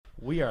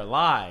We are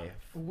live.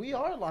 We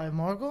are live,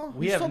 Margo.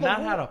 We have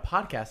not had a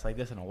podcast like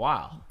this in a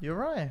while. You're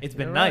right. It's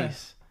been You're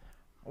nice.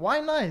 Right. Why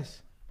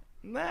nice?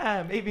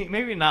 Nah,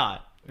 maybe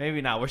not.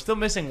 Maybe not. We're still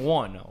missing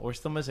one. We're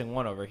still missing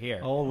one over here.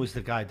 Always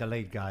the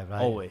late guy,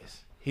 right?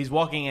 Always. He's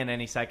walking in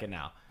any second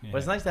now. Yeah. But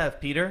it's nice to have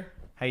Peter.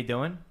 How you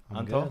doing? I'm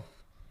Anto? good.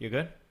 You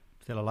good?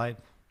 Still alive.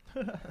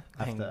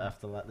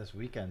 After this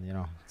weekend,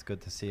 it's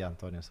good to see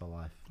Antonio so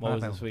alive. What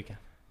was happened? this weekend?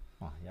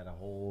 Well, he had a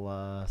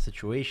whole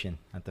situation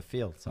at the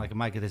field. So. Like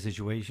Mike, the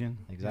situation.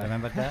 Exactly.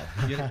 Remember that?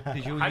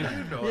 Did you? How did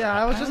you know Yeah,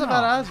 I was just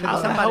about to ask you. How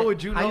about the that. hell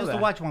would you know I used that?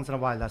 to watch once in a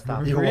while that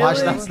stuff. You Really? watch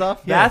that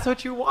stuff? That's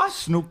what you watch?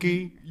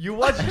 Snooki. You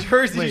watch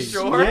Jersey Wait,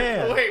 Shore?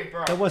 yeah. Wait,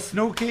 bro. There was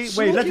Snooki. Snooki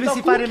Wait, let me the see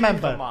if I Cookie,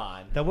 remember. come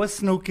on. There was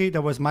Snooki.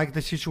 There was Mike,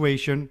 the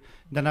situation.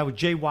 Then I was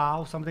Jay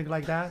Wow, something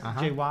like that.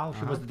 Uh-huh. Jay Wow.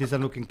 She was the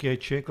decent-looking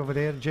chick over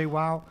there. Jay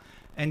Wow.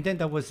 And then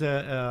there was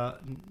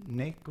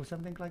Nick or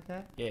something like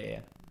that. Yeah.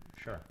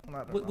 Sure. I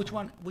don't know. Which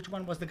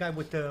one was the guy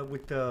with the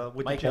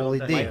Mike, gel?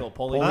 Paulie D. Michael,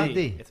 Paulie Paulie D.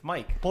 D. It's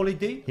Mike. Paulie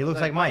D? He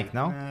looks like Mike,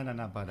 no?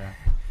 No, but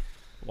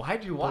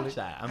Why'd you watch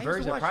that? I'm I very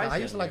used to watch surprised. that. I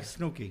used to you like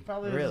Snooki.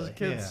 Probably Really? just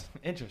kids.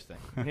 Interesting.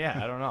 Yeah,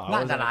 I don't know. Not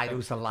wasn't that a I fan.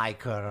 used to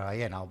like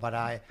her, but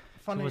I.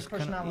 Funny she was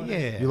kinda- personality.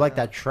 yeah. You like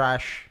that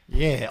trash?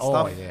 Yeah. Oh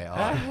stuff?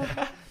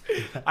 yeah.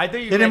 I thought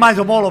you It meant, reminds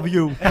of all of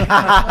you.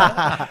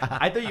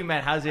 I thought you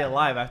meant how's he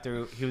alive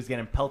after he was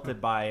getting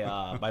pelted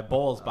by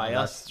balls by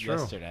us That's true.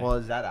 yesterday. Well,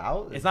 is that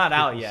out? It's not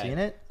out People yet. Seen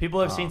it? People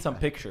have Oh, seen some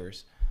okay.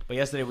 pictures, but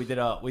yesterday we did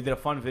a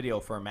fun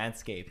video for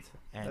Manscaped,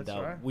 and That's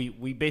right.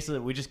 we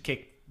basically just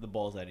kicked the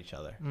balls at each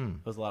other. Mm.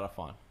 It was a lot of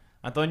fun.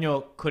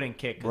 Antonio couldn't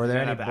kick. 'cause Were he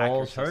there didn't any have the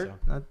balls accuracy,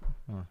 hurt?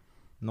 so-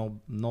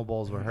 No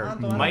balls were hurt.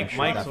 Anto, Mike- anything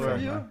Mike's else were- for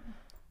you?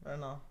 Or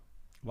no?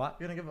 What?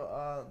 You gonna give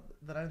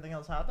did anything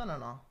else happen or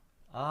no?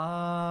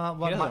 Well,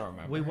 doesn't my-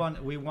 remember.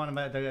 we won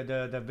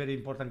the very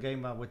important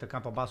game with the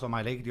Campobasso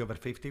my league, the over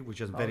 50,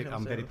 which is I was very gonna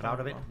I'm say very the proud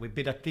of it. Campobasso. We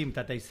beat a team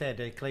that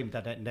they claimed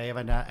that they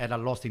haven't had a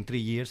loss in 3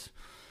 years.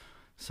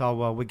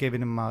 So we're giving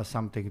them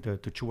something to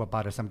chew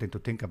about it, something to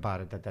think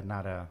about it, that they're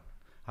not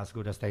as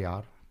good as they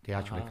are. They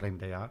actually Uh-huh. claim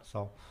they are.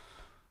 So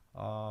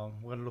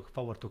we're gonna look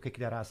forward to kick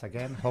their ass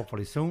again,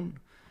 hopefully soon.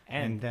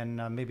 And then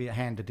maybe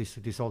hand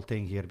this whole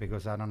thing here,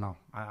 because I don't know.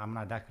 I'm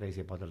not that crazy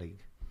about the league.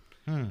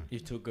 You're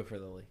too good for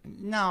the league.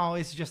 No,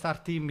 it's just our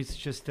team. It's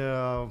just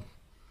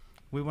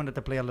we wanted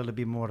to play a little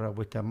bit more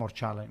with more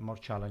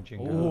challenging.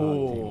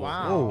 team.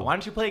 Wow. Why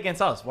don't you play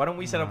against us? Why don't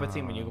we set up a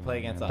team and you can play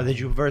against us? But did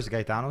you verse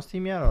Gaetano's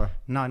team yet, or?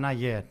 No, not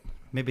yet.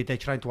 Maybe they're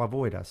trying to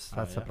avoid us.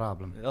 That's the yeah.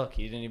 problem. Look,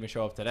 he didn't even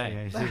show up today.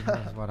 Yeah, you see,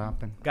 that's what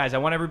happened. Guys, I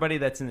want everybody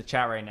that's in the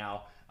chat right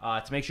now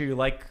to make sure you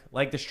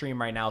like the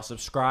stream right now.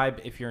 Subscribe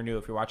if you're new,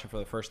 if you're watching for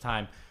the first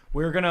time.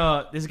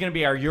 This is gonna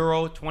be our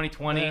Euro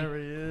 2020. There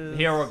he is.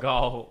 Here we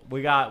go.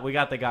 We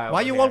got the guy. Why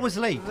over you here. always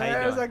late? How you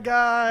There's doing? a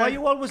guy. Why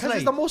you always Because late?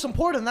 he's the most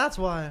important, that's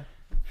why.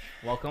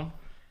 Welcome.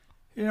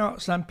 You know,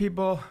 some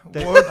people work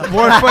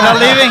for a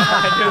living.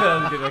 I knew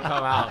that was gonna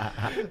come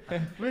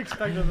out. We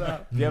expected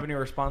that. Do you have any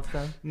response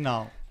then?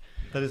 No,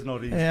 there is no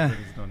reason. Yeah. There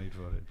is no need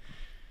for it.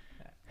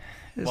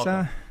 It's,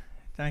 Welcome.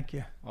 thank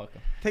you.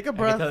 Welcome. Take a can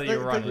breath. tell that you're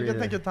You running. can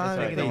take your time.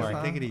 That's Take right, it don't easy.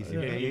 worry. Take it easy. Yeah.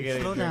 Okay? You get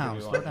it, Slow drink down. if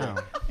you Slow want.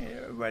 down.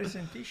 Everybody's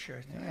in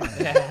t-shirt.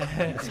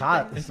 It's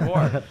hot. It's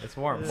warm. It's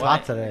warm. It's Well,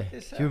 hot today.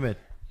 It's, Humid.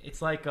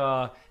 It's like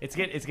it's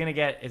gonna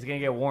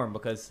get warm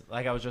because,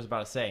 like I was just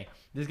about to say,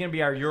 this is gonna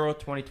be our Euro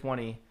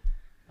 2020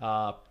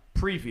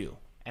 preview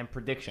and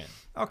prediction.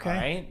 Okay. All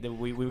right.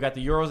 We've got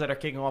the Euros that are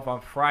kicking off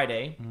on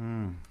Friday.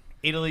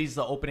 Italy's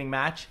the opening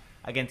match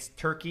against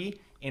Turkey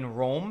in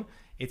Rome.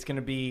 It's going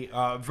to be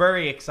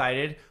very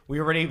excited. We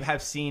already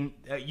have seen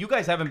you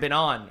guys haven't been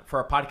on for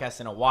a podcast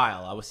in a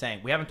while. I was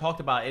saying we haven't talked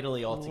about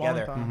Italy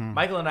altogether. time.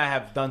 Michael and I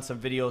have done some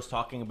videos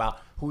talking about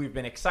who we've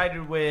been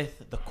excited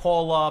with, the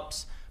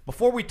call-ups.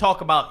 Before we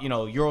talk about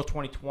Euro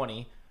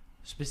 2020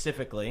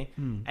 specifically,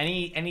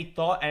 any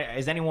thought?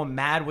 Is anyone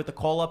mad with the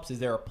call-ups? Is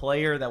there a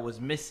player that was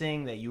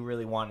missing that you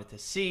really wanted to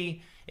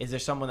see? Is there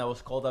someone that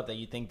was called up that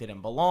you think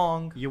didn't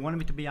belong? You wanted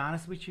me to be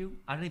honest with you?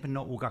 I don't even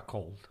know who got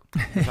called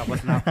because I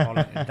was not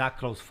that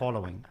close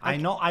following. I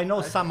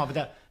know some of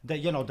the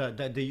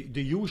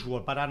usual,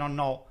 but I don't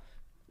know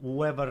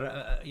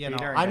whoever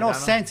Peter I know Gaetano?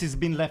 Sense has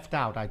been left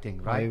out. I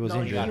think Right? right. He was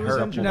No, injured. he was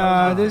injured.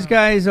 No, this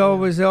guy is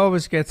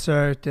always gets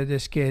hurt.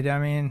 This kid. I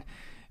mean,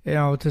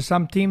 to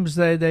some teams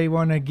they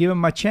want to give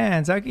him a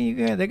chance.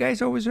 The guy's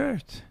always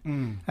hurt.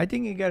 I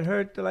think he got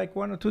hurt like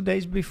 1 or 2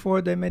 days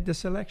before they made the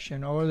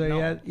selection, or they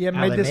made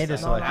they this made the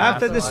selection.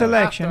 after the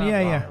selection. After.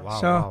 Yeah.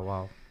 Wow,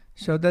 wow.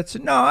 So that's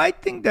I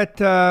think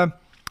that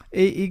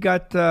he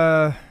got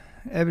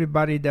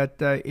everybody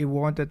that he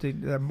wanted,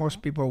 that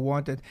most people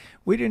wanted.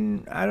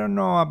 I don't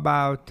know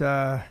about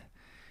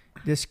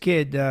this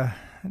kid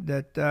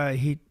that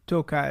he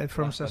took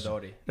from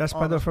Raspadori.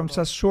 Raspadori from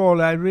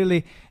Sassuolo. I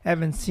really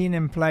haven't seen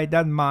him play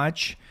that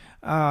much.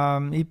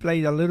 He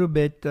played a little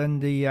bit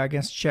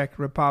against Czech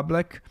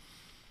Republic.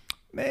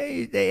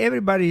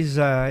 Everybody's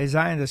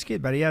eyeing this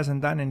kid, but he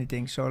hasn't done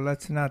anything. So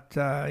let's not,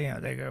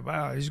 they go,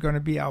 wow, he's going to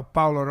be our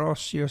Paolo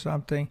Rossi or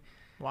something.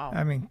 Wow.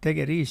 I mean, take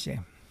it easy.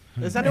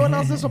 Is anyone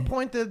else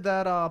disappointed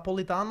that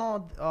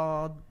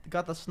Politano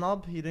got the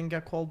snub? He didn't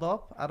get called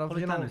up out of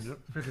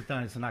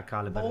Politano is not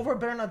caliber. over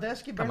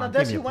Bernadeschi. Come on,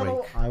 give me Bernadeschi a went.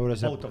 break. I would have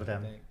said Both of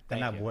them. They're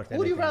Thank not you. worth Who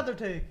would you anything. rather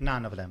take?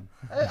 None of them.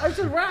 I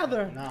said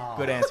rather. No.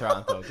 Good answer,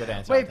 Anto. Good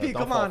answer. Wait, Anto. Pete,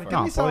 Don't come fall on. for Give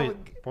it. me some.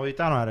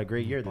 Politano had a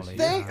great year this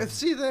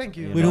year. Thank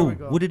you. With There who? we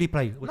go. Who did he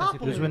play? What does he Napoli.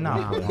 play? He was with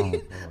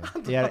Napoli.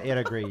 he had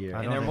a great year. I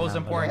In don't their think most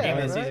I'm important gonna-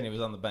 game of the Yeah, season, right? he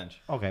was on the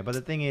bench. Okay, but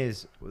the thing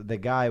is, the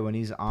guy when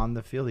he's on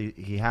the field,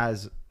 he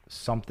has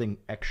something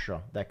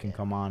extra that can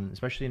come on,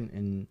 especially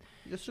in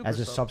You're super as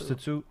a sub, too.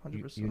 substitute.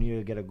 100%. You need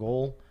to get a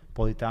goal.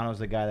 Politano's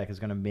the guy that is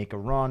going to make a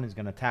run, is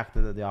going to attack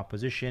the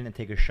opposition and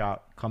take a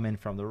shot, come in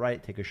from the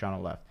right, take a shot on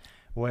the left.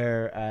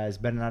 Whereas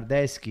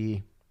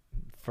Bernardeschi,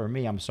 for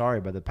me, I'm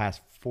sorry, but the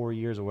past 4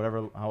 years or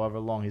whatever, however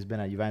long he's been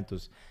at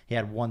Juventus, he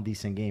had one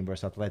decent game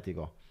versus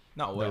Atletico.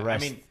 No, The I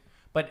rest- mean,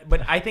 but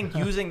I think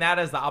using that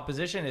as the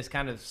opposition is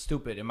kind of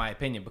stupid in my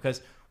opinion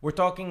because we're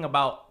talking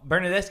about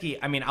Bernadeschi.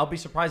 I mean, I'll be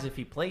surprised if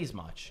he plays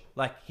much.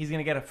 Like he's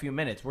gonna get a few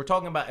minutes. We're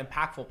talking about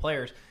impactful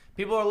players.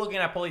 People are looking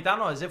at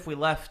Politano as if we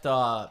left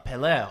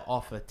Pelé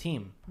off a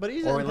team. But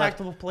he's Or an we left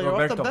impactful player off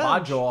the Roberto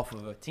bench. Baggio off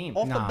of a team.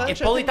 Off the Nah.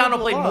 bench, If I think he'll Politano do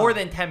played a lot. more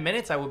than 10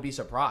 minutes, I would be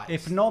surprised.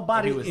 If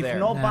nobody, he was there.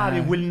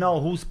 nobody Nah. will know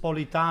who's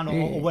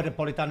Politano or whether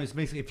Politano is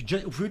missing, if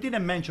you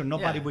didn't mention,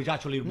 nobody Yeah. will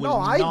actually will No,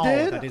 I know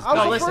did. that is I was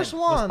No, the listen, first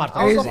was one. part of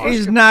I was it. the He's, first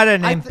he's one. not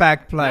an I thi-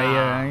 impact player.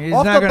 Nah. He's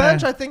Off not the gonna.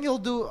 bench, I think he'll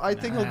do. I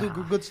think he'll do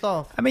good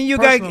stuff. I mean, you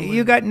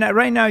personally. got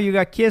right now. You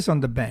got Kies on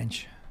the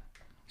bench.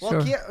 Well,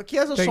 So,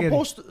 Chiesa take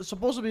it.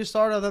 supposed to be a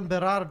starter. Then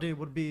Berardi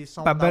would be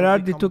someone. but that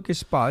would Berardi become- took his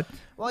spot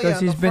Well, because yeah,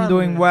 in he's the been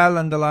doing friendly. well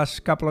in the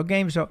last couple of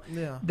games. So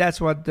Yeah.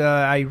 that's what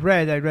I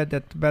read. I read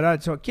that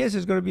Berardi. So Kies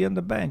is going to be on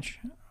the bench.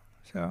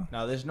 So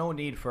No, there's no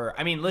need for.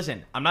 I mean,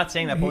 listen, I'm not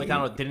saying that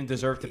Politano didn't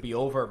deserve to be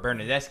over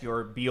Bernadeschi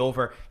or be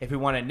over if we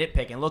want to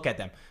nitpick and look at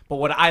them. But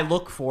what I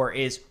look for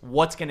is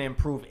what's going to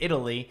improve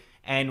Italy.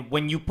 And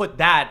when you put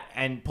that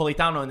and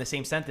Politano in the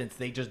same sentence,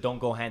 they just don't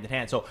go hand in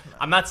hand. So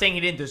I'm not saying he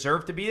didn't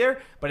deserve to be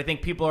there, but I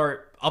think people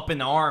are up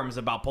in arms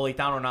about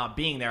Politano not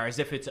being there as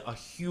if it's a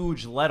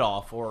huge let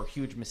off or a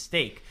huge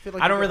mistake. feel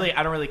like I don't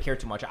you're really care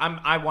too much.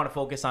 I want to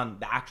focus on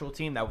the actual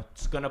team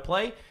that's going to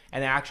play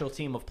and the actual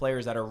team of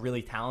players that are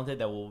really talented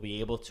that will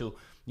be able to,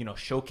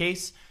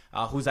 showcase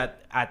who's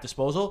at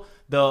disposal.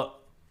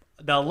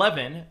 The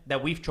 11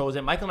 that we've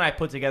chosen, Michael and I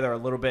put together a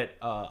little bit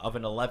of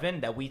an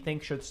 11 that we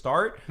think should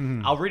start.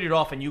 I'll read it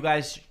off, and you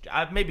guys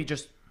maybe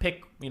just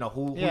pick,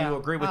 who you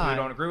agree with, who you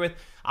don't agree with.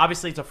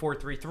 Obviously, it's a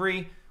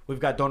 4-3-3. We've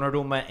got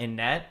Donnarumma in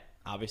net,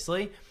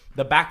 obviously.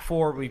 The back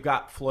four, we've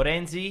got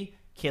Florenzi,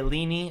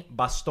 Chiellini,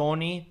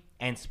 Bastoni,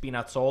 and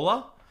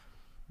Spinazzola.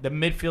 The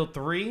midfield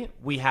three,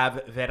 we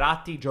have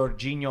Verratti,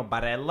 Jorginho,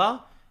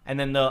 Barella. And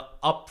then the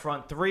up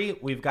front three,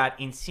 we've got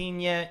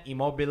Insigne,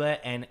 Immobile,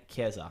 and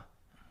Chiesa.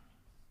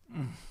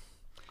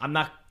 I'm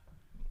not.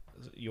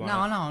 You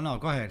want No.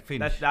 Go ahead.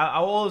 Finish.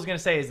 all I was gonna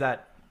say is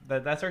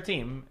that's our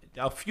team.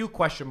 A few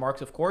question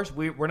marks, of course.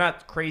 We're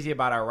not crazy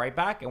about our right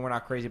back, and we're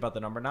not crazy about the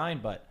number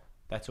 9, but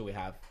that's what we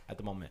have at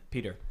the moment.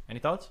 Peter, any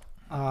thoughts?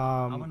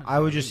 I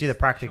would just see the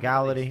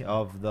practicality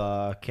of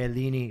the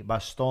Chiellini,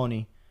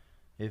 Bastoni.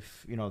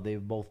 If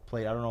they've both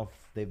played, I don't know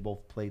if they've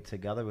both played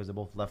together because they're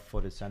both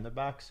left-footed center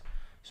backs.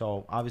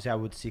 So obviously, I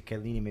would see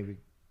Chiellini maybe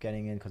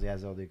getting in because he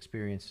has all the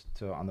experience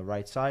on the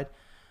right side.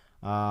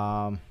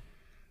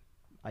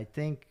 I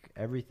think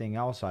everything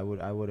else I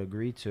would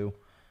agree to.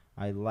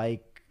 I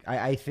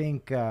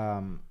think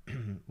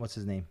what's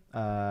his name,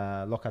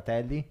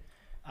 Locatelli.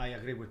 I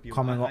agree with you.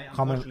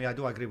 Unfortunately, I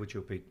do agree with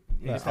you, Pete.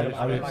 Yeah, Instead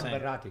I of was-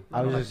 like Verratti.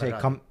 I was Like just say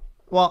Verratti.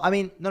 Well, I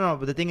mean, no.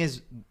 But the thing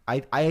is,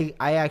 I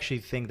actually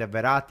think that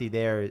Verratti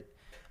there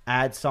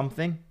adds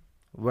something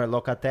where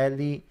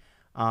Locatelli,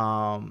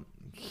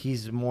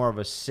 he's more of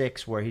a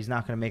 6 where he's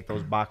not going to make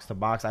those box to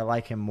box. I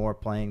like him more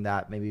playing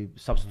that maybe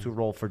substitute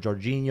role for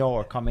Jorginho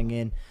or coming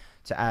in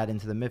to add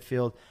into the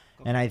midfield.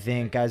 And I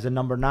think as a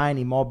number 9,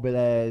 Immobile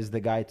is the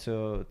guy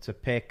to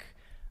pick.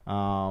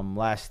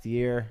 Last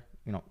year,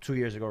 2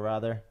 years ago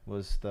rather,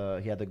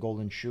 he had the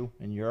golden shoe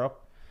in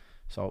Europe.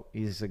 So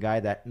he's a guy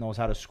that knows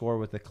how to score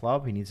with the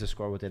club. He needs to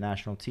score with the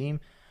national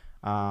team.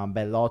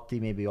 Bellotti,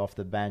 maybe off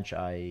the bench,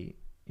 I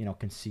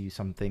can see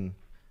something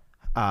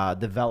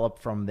develop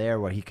from there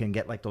where he can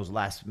get like those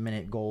last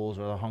minute goals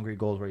or the hungry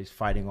goals where he's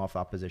fighting off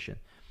opposition.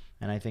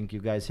 And I think you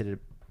guys hit it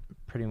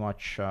pretty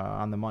much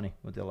on the money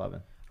with the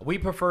 11. We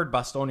preferred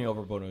Bastoni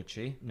over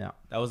Bonucci. Yeah.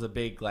 That was a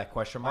big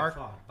question mark.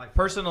 By far.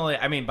 Personally,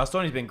 I mean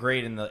Bastoni's been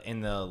great in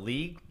the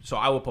league, so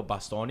I would put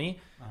Bastoni.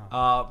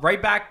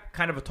 Right back,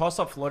 kind of a toss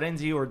up,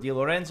 Florenzi or Di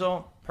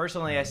Lorenzo.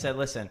 Personally, I said,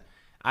 listen,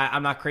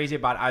 I'm not crazy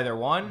about either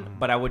one,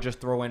 but I would just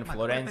throw in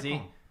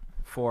Florenzi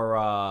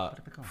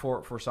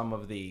for some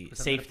of the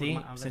safety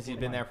since he's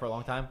been there for a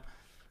long time,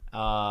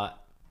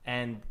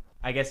 and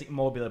I guess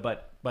Immobile,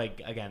 but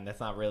again, that's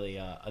not really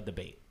a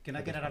debate. Can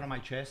I get it out of my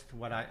chest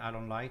what I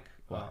don't like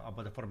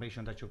about the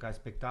formation that you guys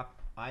picked up?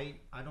 I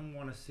don't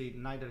want to see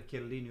neither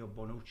Chiellini or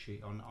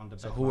Bonucci on the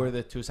So back who line. are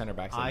the two center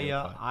backs? that you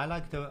would put? I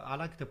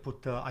like to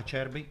put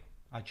Acerbi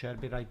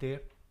right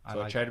there. I So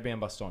like, Cherby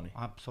and Bastoni.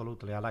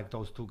 absolutely, I like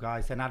those two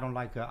guys, and I don't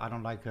like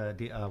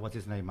what's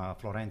his name,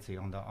 Florenzi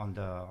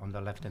on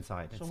the left hand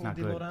side. So It's who, not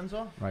Di good.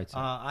 Lorenzo? Right. So.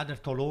 Either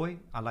Toloi,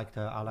 I like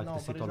No, to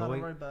see but he's not a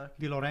Toloi. right back.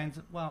 Di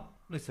Lorenzo, well,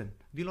 listen,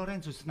 Di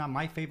Lorenzo is not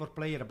my favorite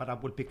player, but I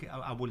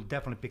will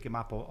definitely pick him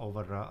up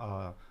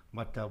over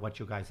what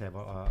you guys have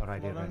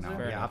right here right Florenzi? now.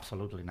 Fair Yeah, enough.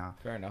 absolutely not.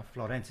 Fair enough.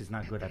 Florence is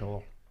not good at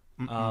all.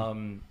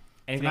 Anything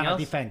He's not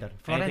else? a defender.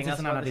 Anything Florence else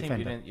is not about a the team?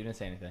 defender. You didn't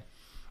say anything.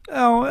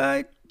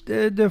 Oh,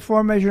 the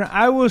formation.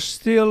 I will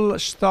still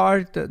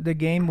start the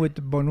game with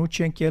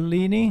Bonucci and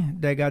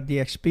Chiellini. They got the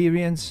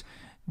experience.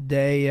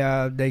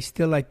 They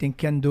still, I think,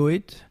 can do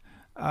it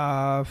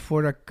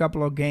for a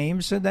couple of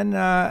games. And then,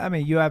 I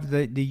mean, you have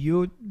the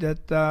youth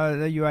that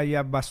you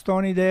have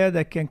Bastoni there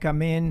that can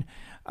come in.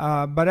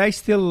 But I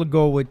still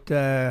go with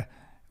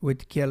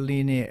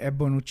Chiellini and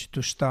Bonucci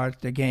to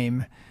start the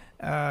game.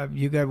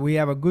 We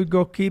have a good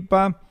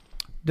goalkeeper.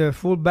 The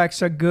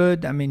fullbacks are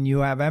good. I mean,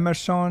 you have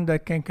Emerson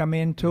that can come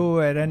in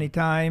too at any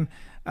time.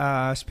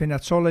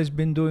 Spinazzola has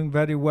been doing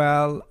very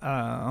well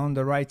on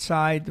the right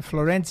side.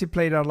 Florenzi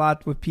played a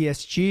lot with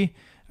PSG.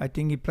 I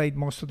think he played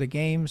most of the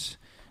games.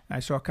 I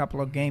saw a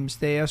couple of games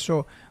there.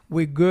 So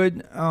we're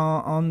good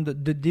on the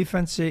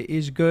defense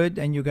is good,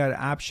 and you got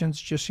options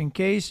just in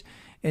case.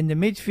 In the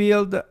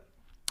midfield,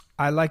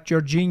 I like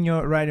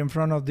Jorginho right in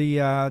front of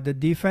the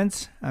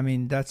defense. I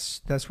mean,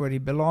 that's where he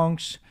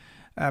belongs.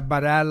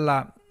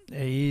 Barella,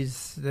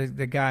 he's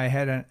the guy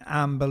had an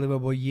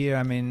unbelievable year.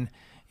 I mean,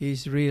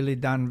 he's really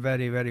done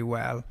very, very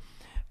well.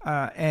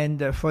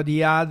 And for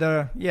the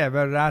other,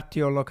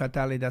 Verratti or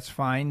Locatelli, that's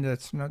fine.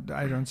 That's not.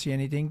 I don't see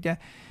anything there.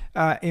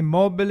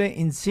 Immobile,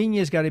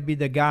 Insigne's got to be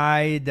the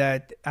guy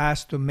that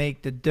has to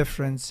make the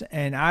difference,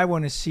 and I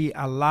want to see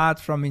a lot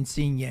from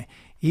Insigne.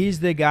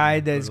 He's the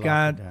guy that's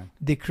got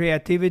the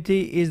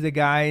creativity. He's the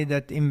guy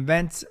that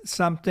invents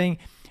something.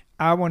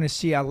 I want to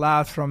see a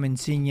lot from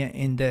Insigne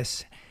in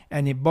this.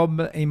 And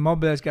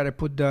Immobile has got to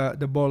put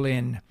the ball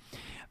in.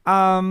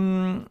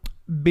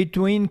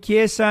 Between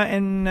Chiesa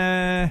and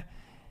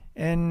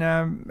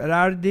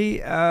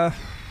Berardi,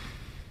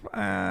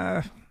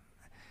 I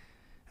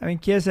mean,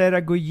 Chiesa had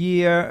a good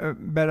year.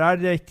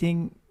 Berardi, I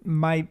think,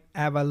 might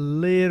have a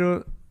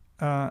little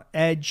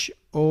edge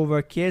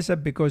over Chiesa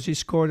because he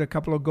scored a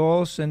couple of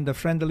goals in the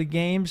friendly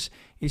games.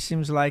 It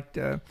seems like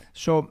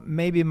so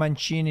maybe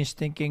Mancini is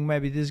thinking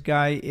maybe this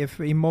guy, if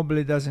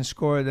Immobile doesn't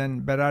score,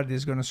 then Berardi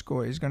is going to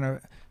score. He's going to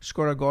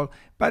score a goal.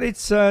 But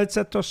it's a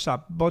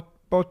toss-up.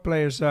 Both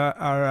players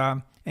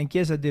are and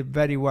Chiesa did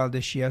very well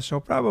this year.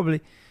 So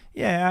probably,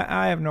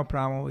 I have no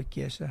problem with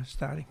Chiesa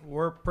starting.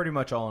 We're pretty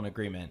much all in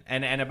agreement.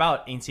 And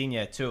about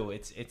Insigne too,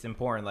 it's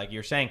important. Like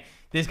you're saying,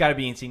 this got to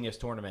be Insigne's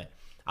tournament.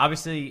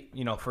 Obviously,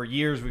 for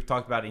years we've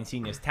talked about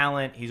Insigne's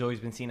talent. He's always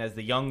been seen as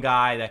the young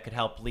guy that could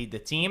help lead the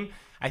team.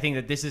 I think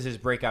that this is his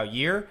breakout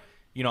year.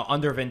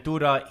 Under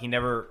Ventura, he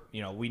never,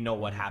 we know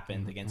what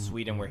happened against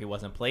Sweden where he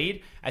wasn't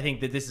played. I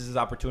think that this is his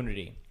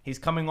opportunity. He's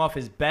coming off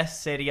his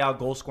best Serie A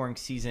goal-scoring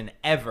season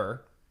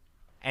ever,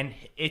 and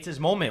it's his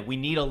moment. We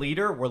need a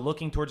leader. We're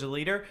looking towards a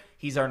leader.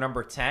 He's our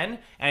number 10,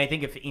 and I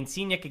think if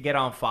Insigne could get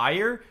on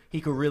fire,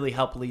 he could really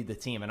help lead the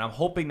team, and I'm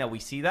hoping that we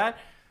see that.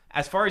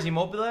 As far as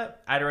Immobile,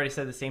 I'd already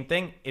said the same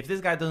thing. If this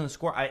guy doesn't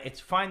score, it's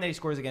fine that he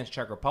scores against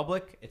Czech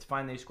Republic. It's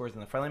fine that he scores in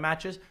the friendly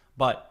matches.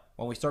 But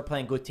when we start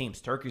playing good teams,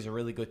 Turkey's a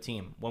really good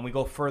team. When we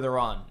go further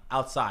on,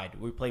 outside,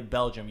 we play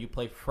Belgium, you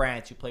play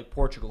France, you play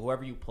Portugal,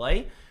 whoever you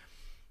play,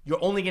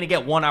 you're only going to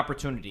get one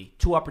opportunity,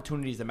 2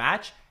 opportunities a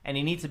match, and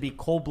he needs to be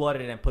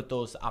cold-blooded and put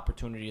those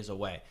opportunities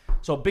away.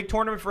 So big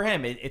tournament for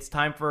him. It's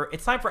time for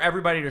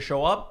everybody to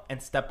show up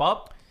and step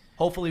up.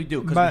 Hopefully we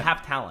do, because we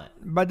have talent.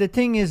 But the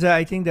thing is,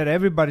 I think that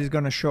everybody's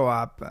going to show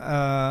up.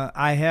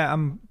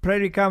 I'm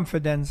pretty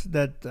confident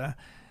that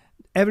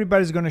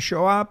everybody's going to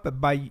show up.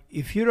 But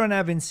if you don't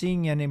have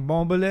Insigne and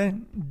Immobile,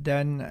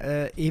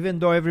 then even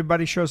though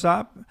everybody shows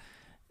up,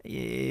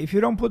 if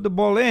you don't put the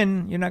ball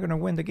in, you're not going to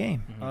win the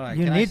game. All right,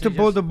 you need to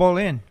put the ball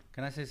in.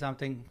 Can I say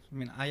something? I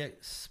mean, I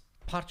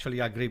partially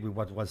agree with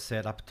what was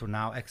said up to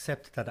now,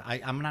 except that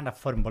I'm not a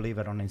firm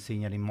believer on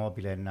Insigne and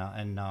Immobile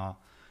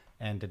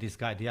and this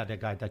guy, the other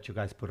guy that you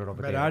guys put over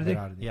Berardi?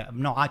 there. Yeah,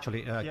 no,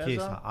 actually,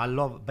 Chiesa. I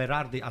love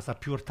Berardi as a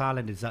pure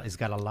talent. He's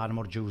got a lot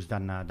more juice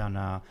than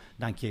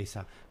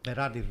Chiesa.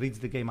 Berardi reads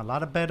the game a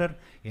lot better.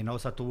 He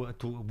knows how to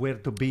where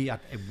to be at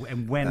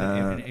and when.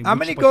 In how which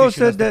many goals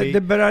position did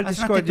the Berardi has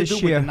score nothing to this do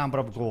year? with the number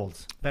of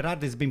goals.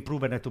 Berardi has been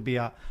proven to be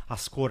a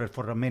scorer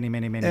for many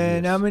And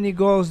years. how many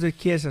goals did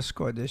Chiesa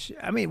score this year?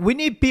 I mean, we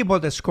need people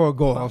that score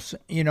goals.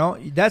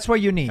 That's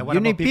what you need. And what You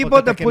about need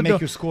people that can put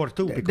make you score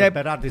too, because that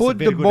Berardi is put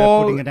very the good at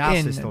ball putting an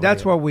assist in. over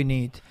That's there. what we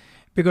need,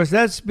 because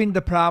that's been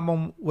the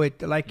problem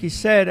with, like he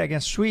said,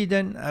 against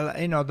Sweden.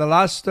 The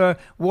last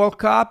World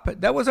Cup,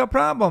 that was a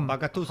problem.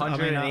 Gattuso,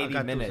 180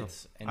 Gattuso.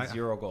 minutes. and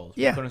 0 goals.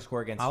 Yeah. We couldn't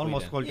score against I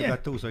almost Sweden.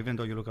 called you Gattuso, even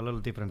though you look a little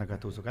different than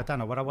Gattuso.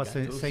 Gaetano, what I was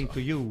saying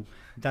to you,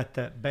 that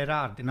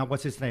Berardi, now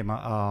what's his name?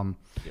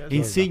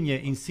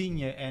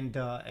 Insigne and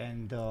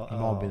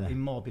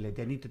Immobile,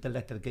 they needed to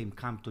let the game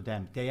come to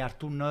them. They are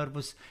too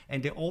nervous,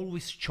 and they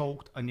always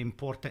choked on the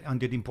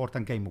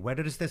important game.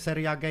 Whether it's the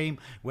Serie A game,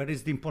 whether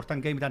it's the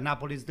important game that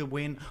Napoli is the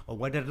win, or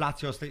whether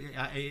Lazio's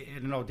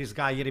this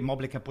guy here,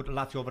 Immobile, can put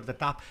Lazio over the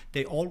top,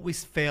 they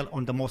always fail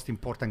on the most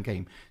important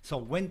game. So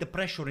when the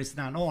pressure is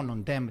not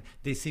on them,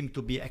 they seem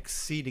to be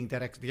exceeding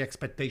the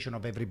expectation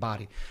of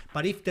everybody.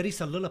 But if there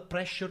is a little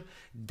pressure,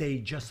 they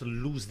just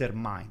lose their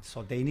mind.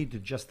 So they need to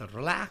just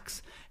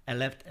relax and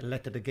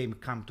let the game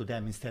come to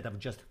them instead of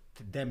just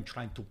them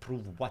trying to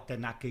prove what they're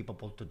not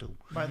capable to do.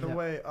 By the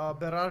way,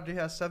 Berardi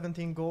has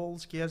 17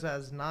 goals. Chiesa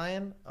has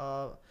 9.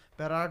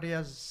 Berardi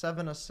has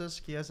 7 assists.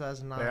 Chiesa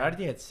has 9.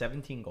 Berardi had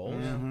 17 goals.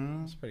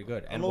 Mm-hmm. That's pretty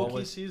good. A And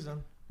low-key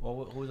season.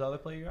 who was the other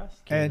player you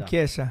asked? And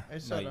Chiesa.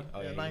 It's 7.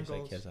 Oh, yeah, you 9 said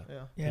goals. Chiesa. Yeah.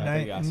 Yeah, I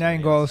think you asked nine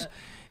somebody goals. else.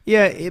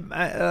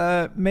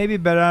 Yeah, maybe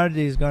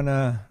Berardi is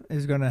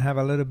gonna have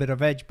a little bit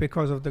of edge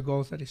because of the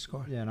goals that he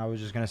scored. Yeah, and I was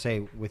just gonna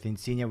say, with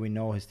Insigne, we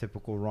know his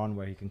typical run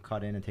where he can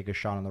cut in and take a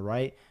shot on the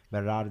right.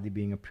 Berardi,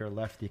 being a pure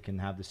lefty, can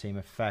have the same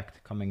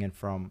effect coming in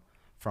from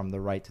the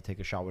right to take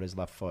a shot with his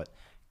left foot.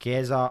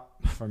 Chiesa,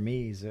 for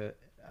me,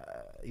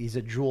 he's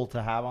a jewel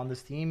to have on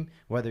this team.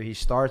 Whether he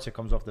starts or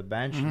comes off the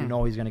bench, you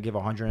know he's going to give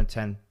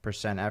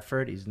 110%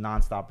 effort. He's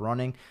nonstop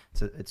running.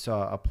 It's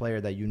a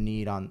player that you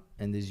need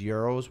in these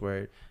Euros,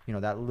 where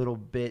that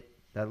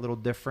little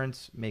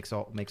difference makes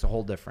a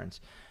whole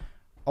difference.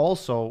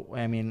 Also,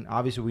 I mean,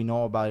 obviously we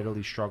know about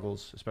Italy's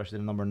struggles, especially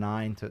the number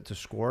 9 to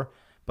score.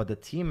 But the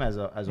team as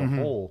a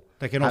whole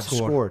They cannot have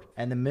scored,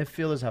 and the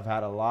midfielders have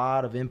had a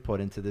lot of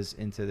input into this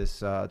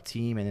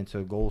team and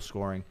into goal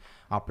scoring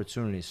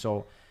opportunities.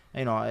 So,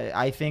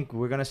 I think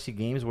we're gonna see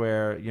games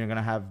where you're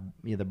gonna have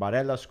either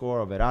Barella score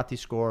or Verratti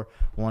score,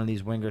 one of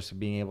these wingers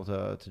being able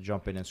to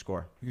jump in and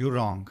score. You're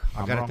wrong.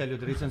 I gotta tell you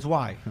the reasons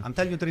why. I'm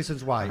telling you the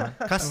reasons why.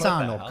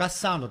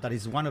 Cassano, that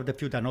is one of the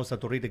few that knows how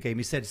to read the game.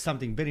 He said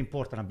something very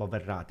important about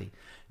Verratti.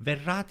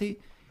 Verratti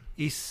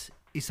is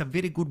a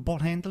very good ball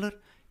handler.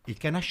 He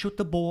cannot shoot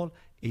the ball.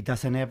 He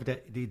doesn't have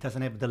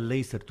the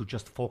laser to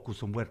just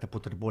focus on where to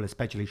put the ball,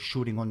 especially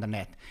shooting on the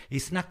net.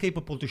 He's not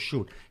capable to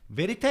shoot.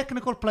 Very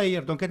technical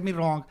player, don't get me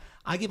wrong.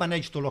 I give an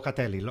edge to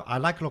Locatelli. I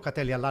like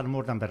Locatelli a lot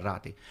more than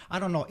Verratti. I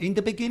don't know. In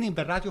the beginning,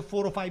 Verratti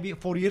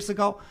 4 years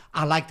ago,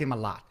 I liked him a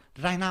lot.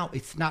 Right now,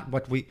 it's not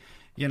what we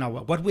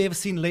have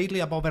seen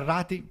lately about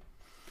Verratti.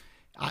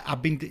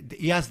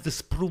 He has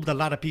disproved a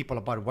lot of people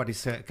about what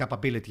his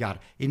capability are.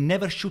 He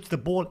never shoots the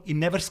ball. He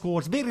never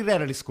scores. Very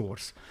rarely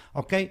scores.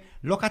 Okay,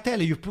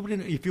 Locatelli,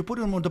 if you put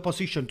him on the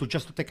position to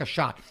take a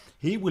shot,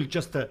 he will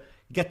just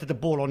get the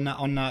ball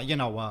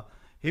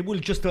he will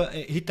just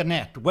hit the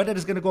net. Whether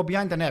it's going to go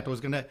behind the net or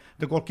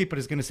the goalkeeper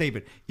is going to save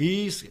it.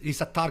 He's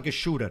a target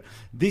shooter.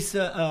 This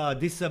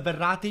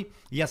Verratti,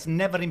 he has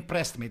never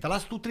impressed me. The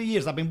last 2-3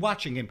 years, I've been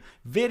watching him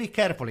very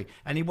carefully,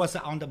 and he was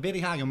on the very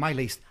high on my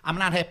list. I'm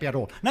not happy at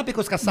all. Not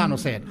because Cassano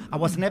said. I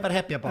was never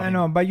happy about him. I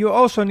know, but you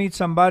also need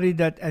somebody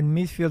that at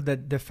midfield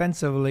that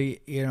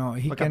defensively, he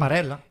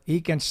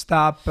can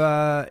stop.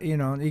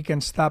 He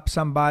can stop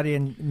somebody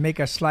and make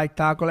a slight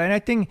tackle, and I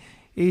think.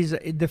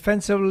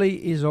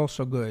 Defensively is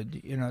also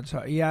good, so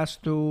he has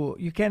to.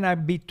 You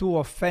cannot be too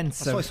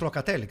offensive. So it's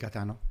Locatelli,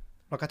 Gaetano.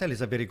 Locatelli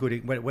is a very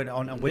good.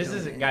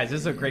 This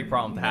is a great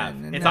problem to have.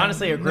 It's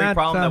honestly a great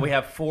problem that we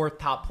have 4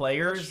 top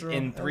players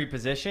in 3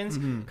 positions.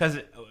 Because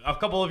a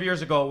couple of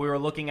years ago, we were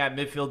looking at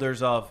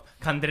midfielders of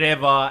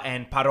Candreva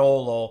and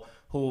Parolo,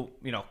 who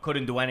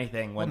couldn't do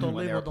anything when they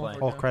were playing.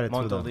 All credit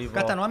to them.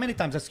 Gaetano, how many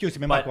times? Excuse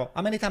me, Marco.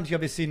 How many times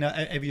have you seen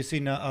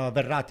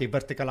Verratti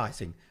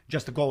verticalizing?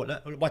 Just go.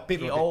 What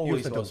people He always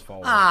used to goes do.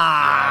 forward.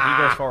 Yeah,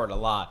 he goes forward a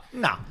lot.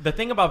 No. The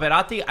thing about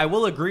Verratti, I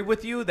will agree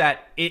with you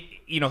that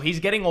he's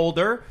getting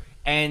older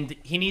and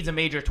he needs a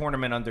major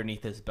tournament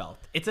underneath his belt.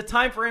 It's a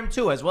time for him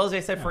too, as well as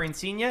I said for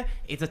Insigne.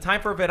 It's a time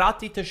for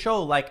Verratti to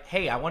show, like,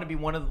 hey, I want to be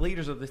one of the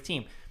leaders of this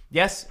team.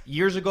 Yes,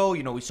 years ago,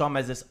 we saw him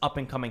as this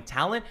up-and-coming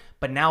talent,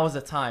 but now is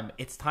the time.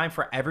 It's time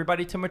for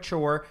everybody to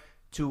mature,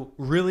 to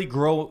really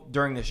grow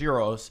during this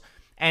Euros.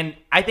 And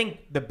I think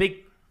the big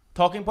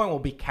talking point will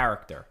be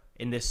character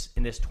in this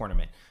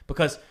tournament.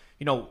 Because,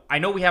 I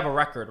know we have a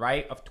record,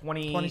 right, of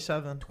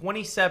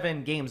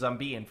 27 games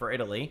unbeaten for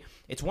Italy.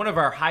 It's one of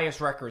our highest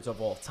records of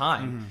all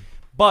time.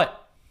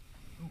 But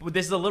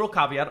this is a little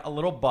caveat, a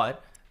little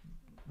but,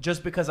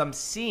 just because I'm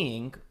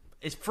seeing,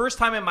 it's first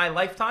time in my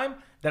lifetime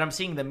that I'm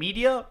seeing the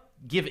media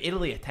give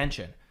Italy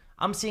attention.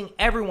 I'm seeing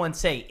everyone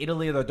say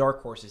Italy are the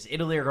dark horses.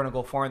 Italy are going to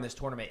go far in this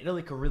tournament.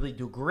 Italy could really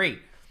do great,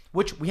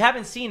 which we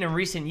haven't seen in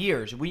recent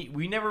years.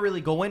 We never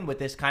really go in with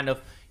this kind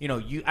of,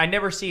 I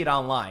never see it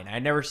online. I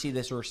never see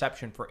this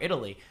reception for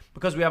Italy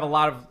because we have a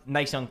lot of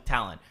nice young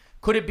talent.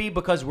 Could it be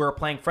because we're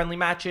playing friendly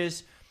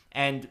matches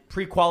and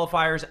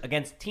pre-qualifiers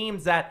against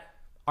teams that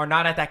are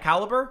not at that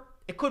caliber?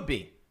 It could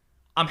be.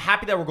 I'm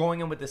happy that we're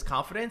going in with this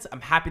confidence. I'm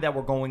happy that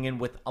we're going in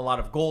with a lot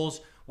of goals,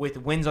 with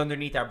wins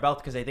underneath our belt,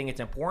 because I think it's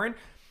important.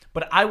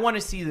 But I want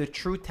to see the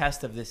true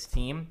test of this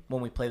team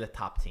when we play the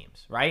top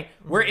teams, right?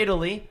 We're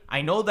Italy.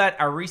 I know that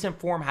our recent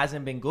form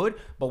hasn't been good,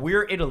 but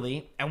we're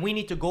Italy, and we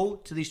need to go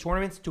to these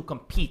tournaments to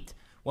compete.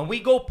 When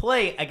we go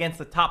play against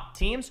the top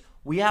teams,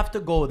 we have to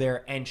go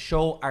there and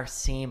show our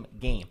same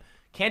game.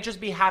 Can't just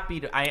be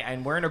happy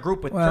and we're in a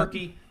group with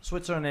Turkey,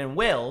 Switzerland, and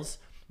Wales.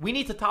 We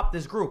need to top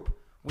this group.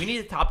 We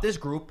need to top this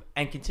group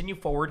and continue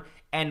forward.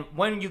 And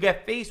when you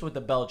get faced with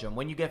the Belgium,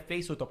 when you get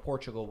faced with the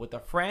Portugal, with the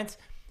France,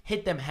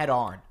 hit them head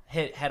on,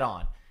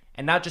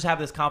 and not just have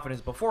this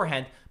confidence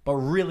beforehand, but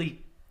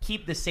really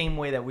keep the same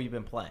way that we've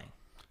been playing.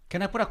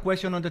 Can I put a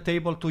question on the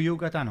table to you,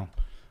 Gaetano?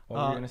 What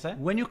were you gonna say?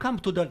 When you come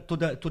to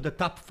the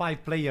top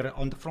 5 player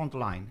on the front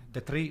line,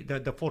 the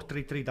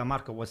 4-3-3 that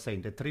Marco was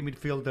saying, the 3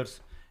 midfielders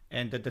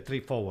and the 3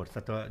 forwards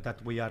that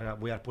we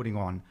are putting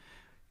on.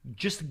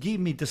 Just give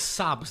me the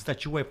subs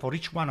that you have for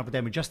each one of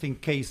them, just in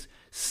case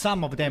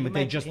some of them He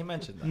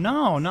mentioned that.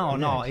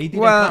 No. He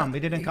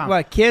didn't come.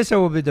 Well, Chiesa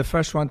will be the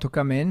first one to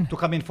come in. To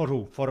come in for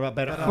who? For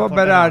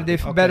Berardi.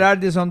 If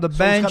Berardi is on the So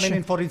bench, he's coming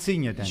in for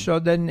Insigne then. so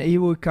then he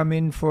will come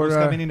in for. Who's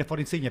coming in for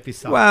Insigne if he's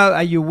sub? Well,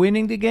 are you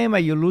winning the game? Are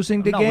you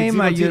losing the game?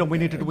 With Are 0-0, you? we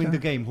need to win the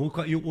game.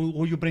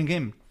 Who you bring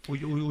in? Who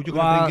you gonna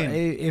Well, bring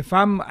in?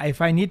 if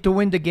I need to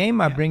win the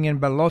game, I bring in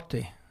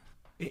Belotti.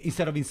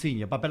 Instead of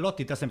Insigne, but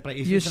Belotti doesn't play.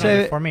 You He's not-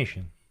 say-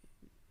 Formation.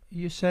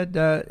 You said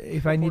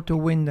if I need to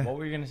win the. What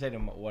were you gonna say to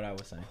what I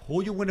was saying?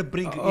 who you want to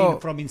bring Oh. in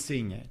from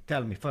Insigne?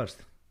 Tell me first.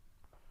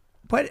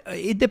 But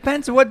it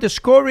depends what the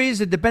score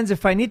is. It depends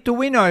if I need to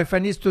win or if I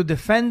need to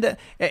defend.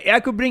 I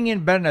could bring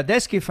in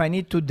Bernardeschi if I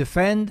need to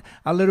defend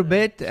a little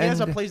bit.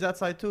 Chiesa and plays that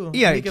side too.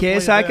 Yeah, He can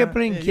Chiesa, play I can there.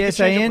 bring you can Chiesa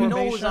change the in. We know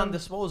who's formation. on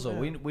disposal.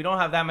 We don't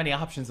have that many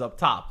options up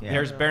top. Yeah.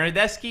 There's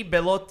Bernardeschi,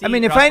 Belotti. I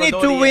mean, if I need to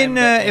Raspadori, win,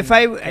 and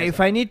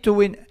if I need to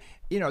win,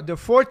 the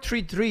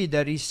 4-3-3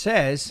 that he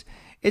says,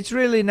 it's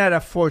really not a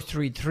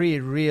 4-3-3,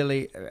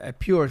 really a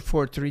pure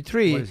What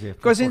 4-3-3, is it,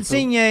 because 4-4-2?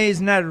 Insigne is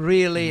not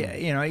really,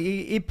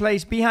 he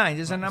plays behind.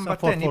 He's a number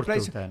 10. He 4-4-2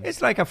 plays. then.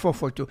 It's like a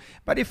 4-4-2.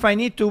 But if I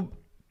need to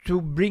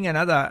bring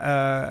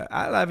another,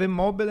 I'll have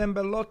Immobile and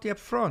Belotti up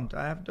front.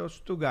 I have those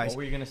two guys. What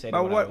were you gonna say?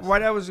 But to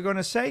what I was going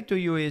to say to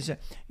you is,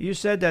 you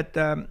said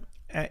that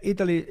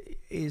Italy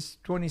is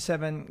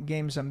 27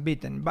 games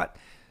unbeaten, but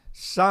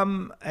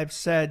some have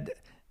said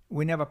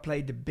we never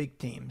played the big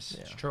teams.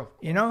 It's true.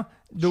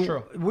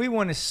 True. We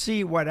want to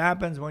see what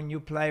happens when you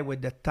play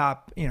with the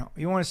top. You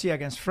want to see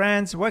against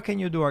France. What can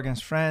you do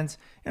against France?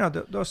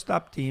 Those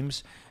top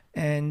teams,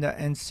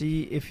 and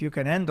see if you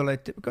can handle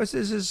it. Because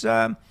this is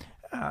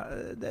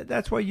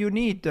that's what you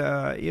need.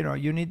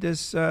 You need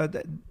this.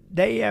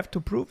 They have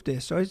to prove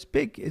this. So it's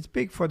big. It's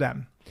big for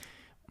them.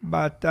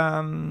 But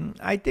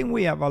I think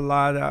we have a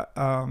lot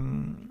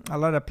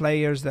of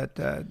players that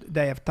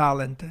they have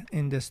talent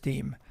in this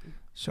team.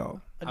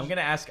 So I'm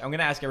gonna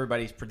ask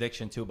everybody's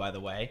prediction too. By the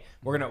way,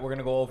 we're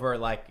gonna go over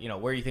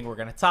where you think we're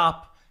gonna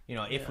top.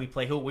 If we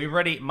play who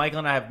Michael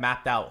and I have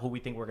mapped out who we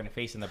think we're gonna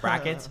face in the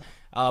brackets.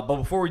 But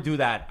before we do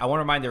that, I want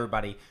to remind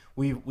everybody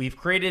we've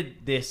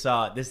created this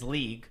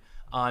league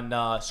on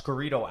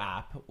Scorito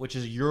app, which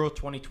is Euro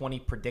 2020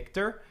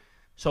 predictor.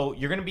 So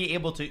you're going to be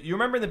able to, you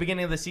remember in the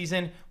beginning of the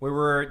season where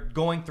we're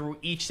going through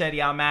each Serie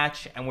A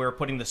match and we're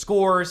putting the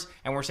scores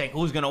and we're saying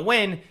who's going to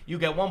win. You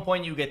get 1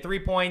 point, you get 3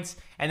 points.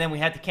 And then we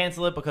had to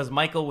cancel it because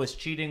Michael was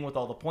cheating with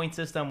all the point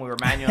system. We were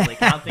manually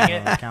counting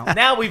it.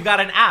 Now we've got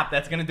an app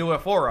that's going to do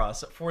it for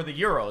us for the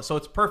Euros. So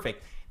it's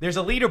perfect. There's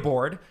a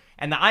leaderboard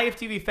and the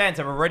IFTV fans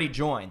have already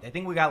joined. I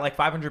think we got like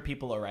 500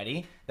 people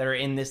already that are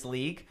in this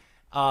league.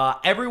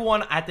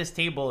 Everyone at this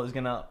table is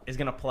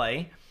gonna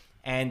play.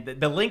 And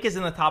the link is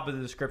in the top of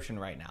the description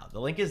right now. The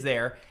link is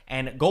there.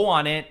 And go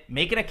on it,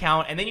 make an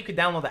account, and then you can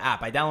download the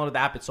app. I downloaded the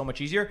app. It's so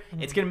much easier.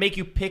 Mm-hmm. It's going to make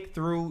you pick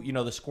through,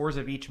 the scores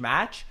of each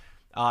match,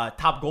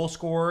 top goal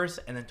scorers,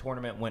 and then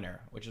tournament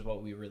winner, which is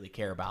what we really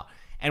care about.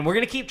 And we're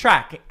going to keep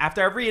track.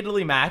 After every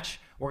Italy match,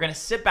 we're going to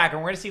sit back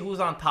and we're going to see who's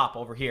on top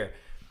over here.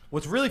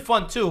 What's really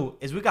fun, too,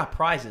 is we got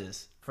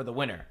prizes for the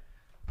winner.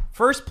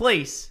 First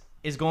place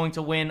is going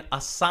to win a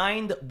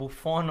signed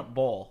Buffon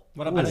ball.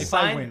 What about if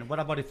I win? What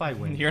about if I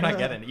win? You're not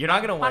getting it. You're not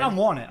going to win. I don't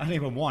want it. I don't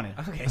even want it.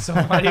 Okay, so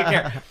why do you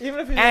care? Even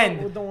if you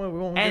don't win, we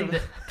won't give And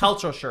it.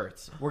 cultural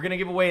shirts. We're gonna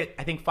give away,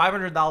 I think,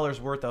 $500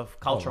 worth of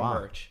cultural wow.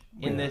 merch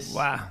in this.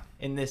 Wow.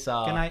 In this.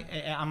 Can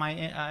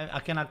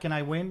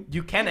I win?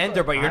 You can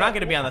enter, but you're not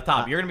gonna be on the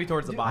top. You're gonna be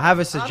towards the I bottom. have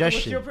a what's your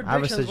suggestion. I have a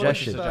predictions?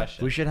 What's your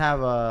suggestion. We should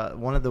have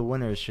one of the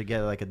winners should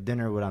get like a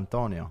dinner with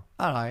Antonio.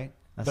 All right.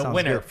 That The sounds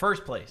winner, good.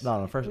 first place.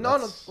 No, first. No,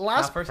 that's-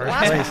 last Not first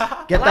last place.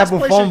 Get that last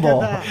place Buffon should get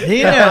ball. that.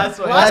 Dinner, That's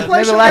what- Last place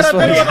Maybe should last get a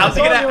one. dinner with How's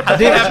he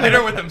Antonio. gonna have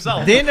dinner with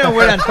himself? dinner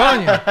with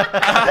Antonio.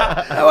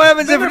 What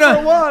happens if Dinner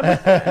for one. He's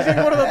gonna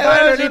go to the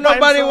diner and eat by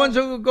nobody himself. wants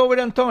to go with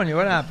Antonio?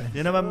 What happened?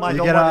 You know what, Mike? You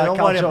Don't get worry, a don't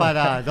worry calcio. about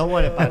that. Don't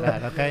worry about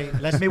that, okay?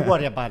 Let me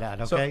worry about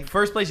that, So okay?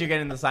 first place, you're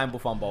getting the signed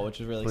Buffon ball, which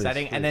is really Please,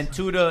 exciting. And then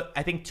 2 to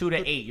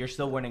 8, you're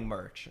still winning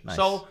merch. Nice.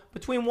 So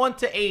between 1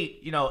 to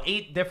 8,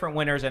 8 different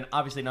winners, and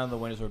obviously none of the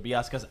winners would be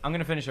us because I'm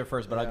gonna finish our first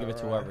first, but I'll give it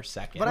to whoever's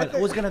second. But I think-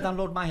 Who's gonna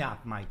download my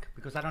app, Mike?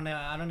 Because I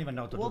don't even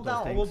know to do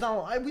those things. We'll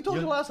download. We told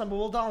you last time, but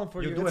we'll download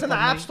for you you. do It's it in the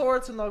for App me. Store.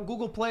 It's in the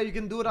Google Play. You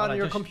can do it on Well,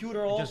 your just-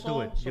 computer also. just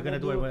do it. So You're gonna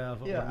we'll do it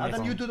with yeah, my and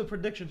then you phone. do the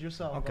predictions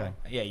yourself. Okay.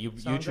 Yeah, you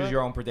Sound choose good?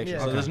 your own predictions. Yeah.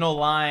 So Okay. there's no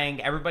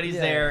lying. Everybody's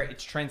Yeah. there.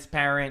 It's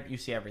transparent. You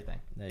see everything.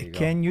 There you go.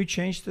 Can you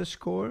change the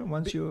score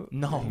once you?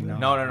 No.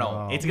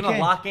 No. It's You gonna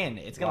can't. lock in.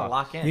 It's gonna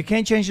lock in. You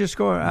can't change the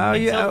score. How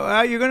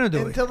are you gonna do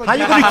it? Until the How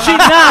you guy- gonna cheat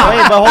now?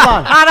 Wait, but hold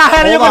on. How the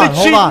hell are you Hold on, gonna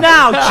hold cheat on.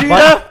 now,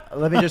 cheater? But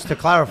let me just to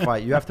clarify,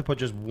 you have to put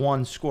just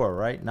one score,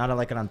 right? Not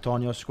like an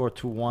Antonio score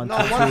 2-1,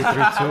 2-2,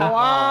 3-2.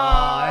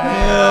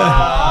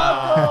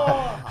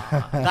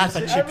 That's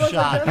a cheap Everyone's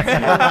shot.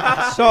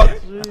 against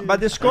So, but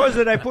the scores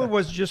that I put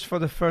was just for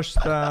the first,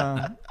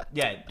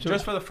 Yeah,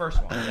 just for the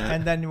first one. Yeah.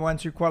 and then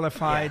once you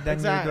qualify, then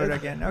Exactly. you do it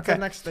again. It's the Okay.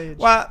 next stage.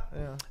 Well,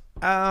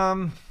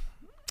 Yeah.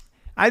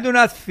 I do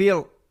not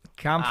feel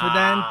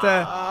confident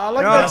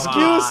Look no, at the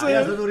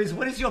excuses.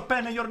 What is your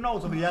pen and your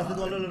notes? You have to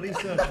do a little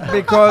research.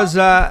 because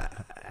I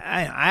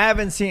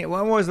haven't seen.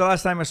 When was the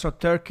last time I saw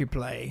Turkey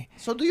play?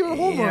 So do your You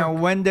homework.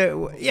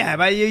 know,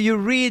 but you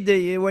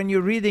read when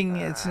you're reading,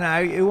 it's now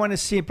you want to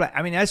see play.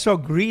 I mean, I saw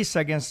Greece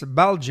against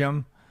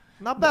Belgium.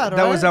 Not bad,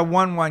 That right? was a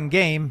 1-1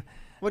 game.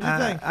 What do you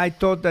think? I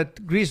thought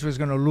that Greece was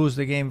going to lose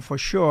the game for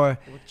sure.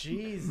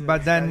 Jesus.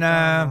 But then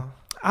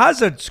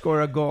Hazard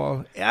scored a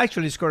goal. He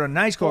actually scored a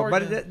nice goal,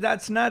 but Thorgan.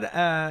 that's not.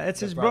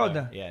 It's his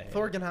brother. Yeah.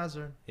 Thorgan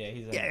Hazard. Yeah,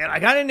 he's Yeah,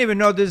 like I didn't even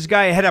know this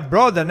guy had a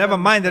brother. Never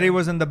mind that he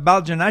was in the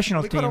Belgian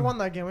national We could have team won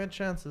that game. We had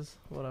chances.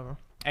 Whatever.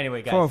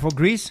 Anyway, guys. for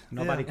Greece.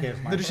 Nobody Yeah. cares.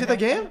 Did you see the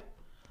game?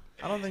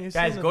 I don't think you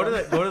Guys, seen go it,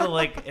 to though. the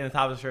link in the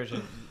top of the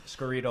description.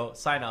 Scorito,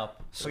 sign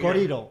up.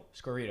 Scorito.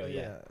 Scorito,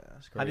 yeah.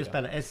 How do you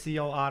spell it?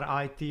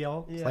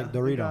 SCORITO? Yeah, like you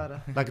Dorito.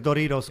 gotta- Like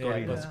Doritos Yeah,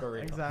 Scorito. go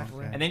Scorito.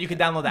 exactly. And then you can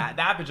download that.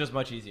 The app is just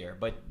much easier,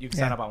 but you can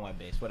sign Yeah. up on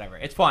web-based, whatever.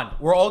 It's fun.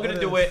 We're all gonna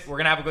It do is. it. We're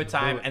gonna have a good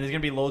time, and there's gonna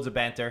be loads of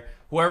banter.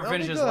 Whoever That'll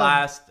be finishes good.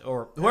 last,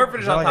 or whoever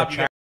finishes there on like top, a you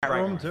get chat right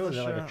room marks. too? Is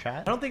there like Sure. a chat?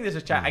 I don't think there's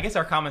a chat. I guess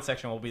our comment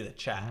section will be the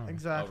chat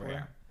Exactly. over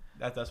here.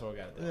 That's what we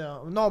gotta do. Yeah,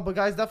 no, but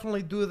guys,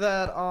 definitely do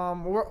that.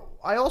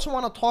 I also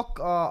want to talk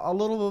a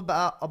little bit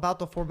about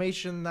the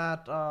formation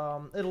that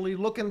Italy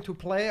looking to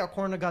play.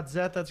 According to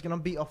Gazzetta, it's gonna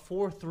be a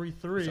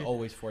 4-3-3. It's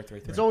always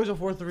 4-3-3. It's always a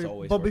 4-3. It's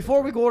always But 4-3-3.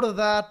 before we go to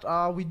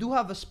that, we do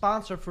have a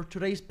sponsor for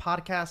today's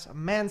podcast,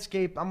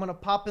 Manscaped. I'm gonna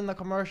pop in the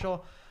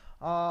commercial.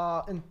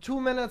 In 2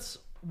 minutes,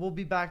 we'll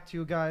be back to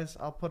you guys.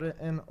 I'll put it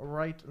in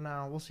right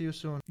now. We'll see you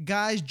soon.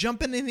 Guys,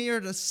 jumping in here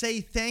to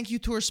say thank you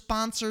to our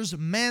sponsors,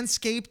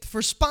 Manscaped,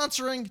 for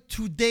sponsoring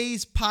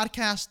today's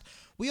podcast.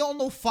 We all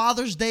know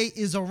Father's Day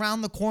is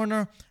around the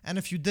corner, and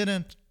if you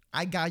didn't,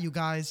 I got you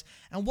guys.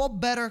 And what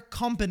better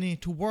company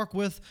to work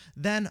with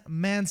than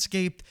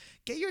Manscaped?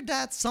 Get your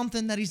dad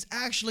something that he's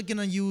actually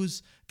gonna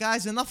use.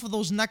 Guys, enough of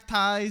those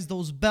neckties,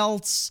 those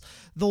belts,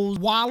 those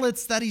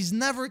wallets that he's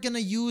never gonna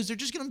use. They're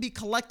just gonna be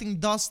collecting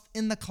dust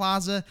in the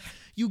closet.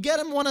 You get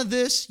him one of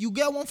this, you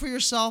get one for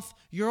yourself,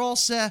 you're all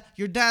set.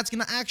 Your dad's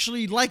gonna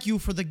actually like you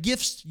for the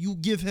gifts you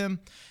give him.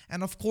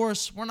 And of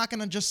course, we're not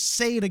gonna just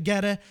say to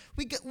get it.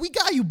 We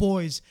got you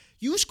boys.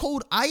 Use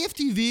code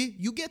IFTV,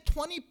 you get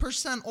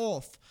 20%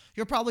 off.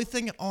 You're probably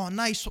thinking, oh,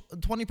 nice,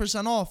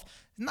 20% off.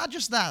 Not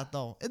just that,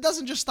 though. It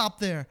doesn't just stop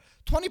there.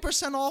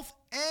 20% off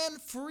and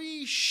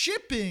free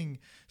shipping.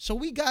 So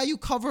we got you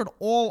covered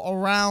all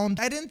around.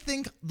 I didn't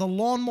think the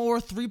Lawnmower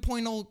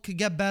 3.0 could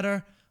get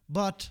better,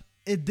 but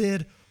it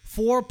did.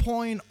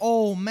 4.0.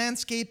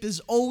 Manscaped is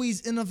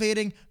always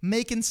innovating,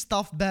 making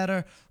stuff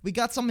better. We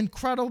got some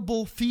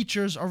incredible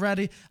features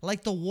already,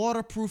 like the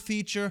waterproof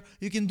feature.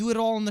 You can do it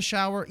all in the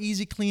shower,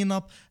 easy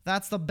cleanup.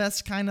 That's the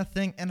best kind of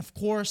thing. And of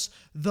course,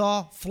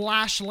 the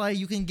flashlight.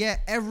 You can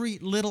get every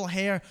little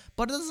hair,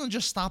 but it doesn't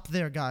just stop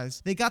there,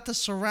 guys. They got the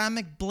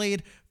ceramic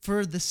blade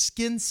for the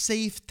skin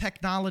safe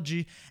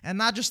technology. And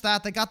not just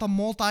that, they got the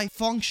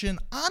multi-function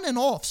on and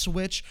off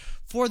switch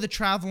for the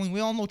traveling. We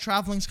all know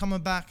traveling's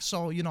coming back,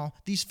 so you know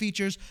these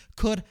features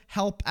could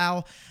help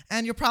out.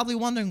 And you're probably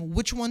wondering,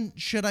 which one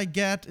should I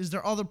get? Is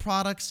there other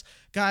products?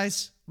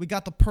 Guys, we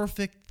got the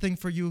perfect thing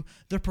for you.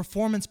 The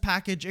performance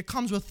package. It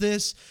comes with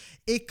this.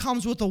 It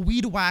comes with a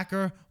weed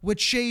whacker,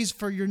 which shaves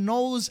for your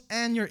nose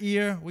and your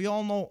ear. We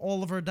all know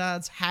all of our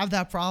dads have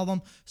that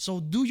problem. So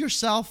do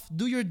yourself,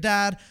 do your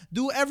dad,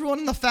 do everyone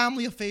in the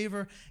family a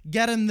favor.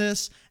 Get him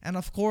this. And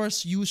of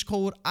course, use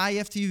code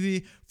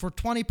IFTV for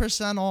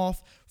 20%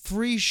 off,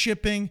 free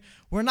shipping.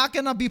 We're not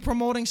going to be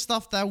promoting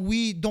stuff that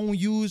we don't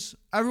use.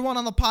 Everyone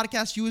on the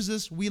podcast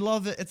uses. We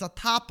love it. It's a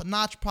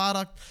top-notch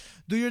product.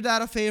 Do your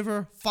dad a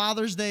favor.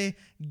 Father's Day.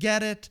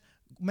 Get it.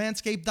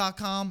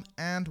 Manscaped.com.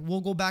 And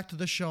we'll go back to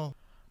the show.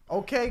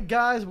 Okay,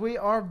 guys, we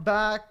are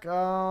back.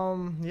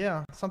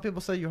 Yeah, some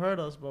people say you heard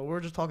us, but we're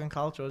just talking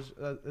culture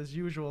as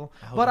usual.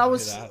 But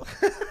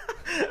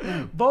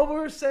but we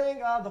were saying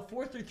the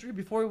 4-3-3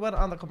 before we went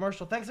on the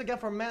commercial. Thanks again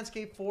for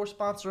Manscaped for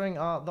sponsoring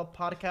the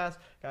podcast.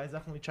 Guys,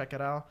 definitely check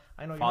it out.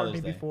 I know you heard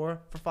me before.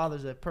 For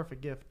Father's Day,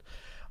 perfect gift.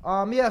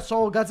 Yeah,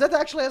 so Gazzetta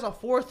actually has a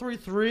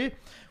 4-3-3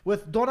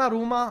 with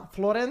Donnarumma,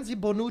 Florenzi,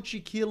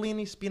 Bonucci,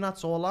 Chiellini,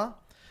 Spinazzola.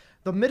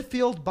 The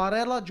midfield,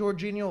 Barella,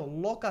 Jorginho,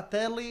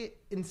 Locatelli,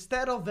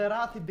 instead of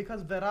Verratti,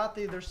 because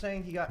Verratti, they're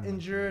saying he got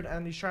injured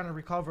and he's trying to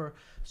recover.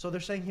 So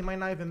they're saying he might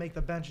not even make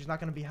the bench. He's not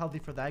going to be healthy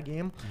for that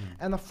game.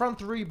 And the front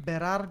three,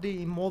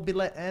 Berardi,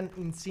 Immobile, and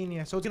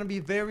Insigne. So it's going to be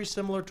very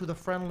similar to the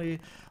friendly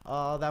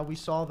that we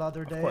saw the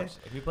other day. Of course.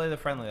 If you play the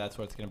friendly, that's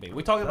what it's going to be.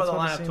 We talked about That's the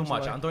what it lineup too seems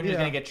much. like. Antonio's Yeah.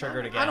 going to get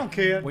triggered again. I don't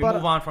care. We But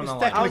move on from the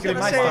it's lineup. I was going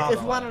to My say, style.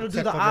 if you wanted to do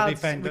Except the for the odds,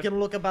 defender. we can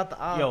look about the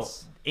odds.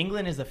 Yo,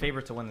 England is the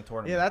favorite to win the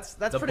tournament. Yeah, that's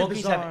the pretty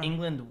bookies bizarre. have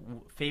England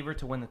favorite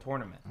to win the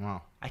tournament.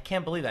 Wow. I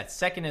can't believe that.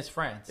 Second is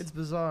France. It's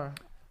bizarre.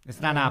 It's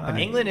not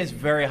happening. England is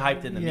very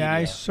hyped in the media. Yeah,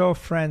 I saw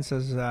France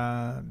as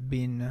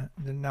being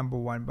the number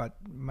one, but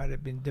might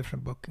have been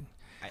different booking.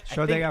 I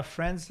So they think got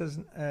France as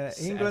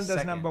England as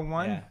second. number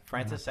one. Yeah,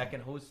 France is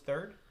second. Who's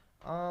third?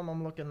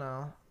 I'm looking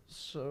now.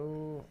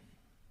 So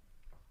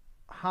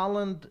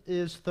Holland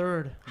is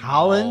third.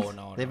 Holland?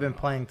 No, They've been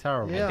playing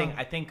terrible. Yeah.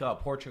 I think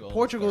Portugal. is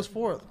Portugal's third.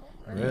 fourth.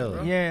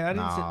 Really? Yeah, I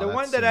didn't No, see the that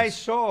one that I seems-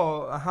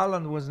 saw.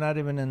 Holland was not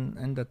even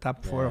in the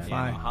top 4 or Yeah, Yeah,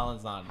 5. no,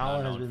 Holland's not.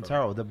 Holland not has known been for-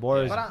 terrible. The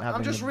boys But I'm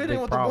having just a reading big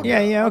what the problem. book- Yeah,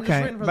 yeah, I'm just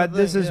okay. reading from But the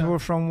this thing, is yeah.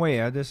 from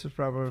where? This is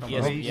probably from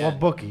ESPN. What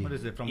bookie? What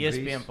is it from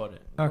ESPN Greece? put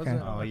it. Okay.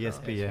 it? Oh,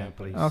 ESPN,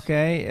 please.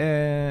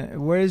 Okay.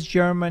 Where is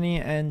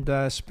Germany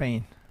and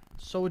Spain?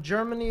 So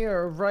Germany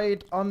are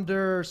right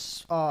under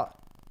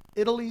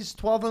Italy's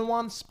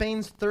 12-1,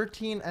 Spain's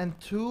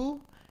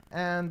 13-2,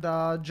 and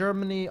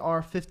Germany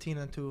are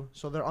 15-2.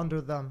 So they're under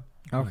them.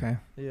 Okay.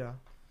 Yeah.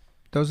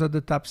 Those are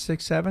the top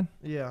 6, 7?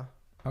 Yeah.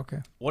 Okay.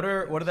 What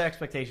are the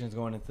expectations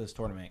going into this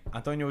tournament?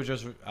 Antonio was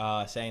just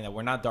saying that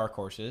we're not dark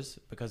horses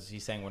because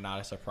he's saying we're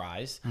not a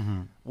surprise.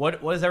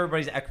 What is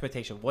everybody's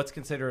expectation? What's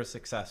considered a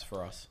success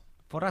for us?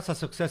 For us, a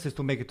success is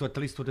to make it to at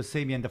least to the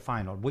semi and the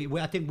final.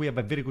 I think we have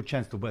a very good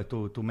chance to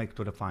make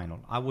to the final.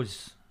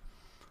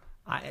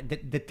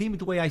 The team,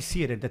 the way I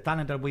see it, the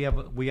talent that we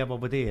have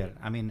over there.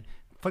 I mean,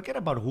 forget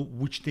about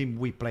which team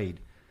we played.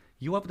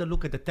 You have to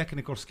look at the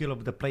technical skill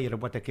of the player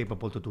and what they're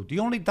capable to do. The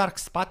only dark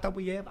spot that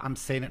we have, I'm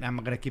saying it, I'm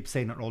going to keep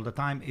saying it all the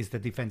time, is the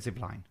defensive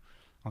line.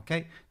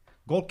 Okay?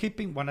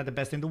 Goalkeeping, one of the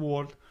best in the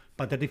world,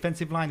 but the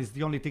defensive line is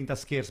the only thing that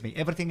scares me.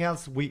 Everything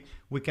else, we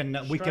can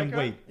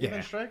wait.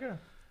 Even striker?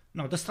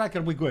 No, the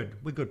striker, we're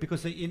good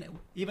because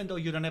even though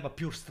you don't have a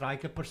pure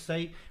striker per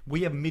se,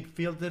 we have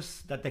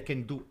midfielders that they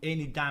can do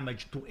any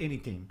damage to any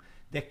team.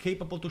 They're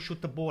capable to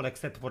shoot the ball,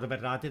 except for the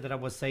Verratti that I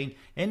was saying.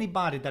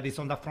 Anybody that is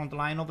on the front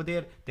line over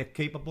there, they're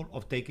capable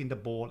of taking the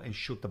ball and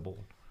shoot the ball.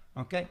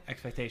 Okay?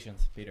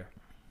 Expectations, Peter.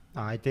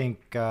 I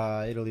think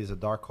Italy is a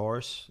dark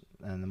horse,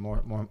 and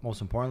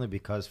most importantly,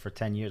 because for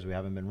 10 years we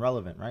haven't been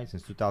relevant, right?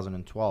 Since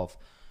 2012.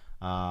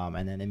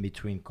 And then in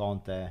between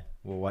Conte,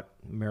 well, what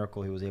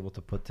miracle he was able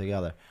to put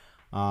together.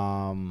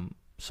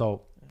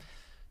 So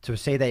to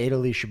say that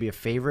Italy should be a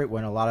favorite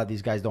when a lot of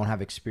these guys don't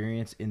have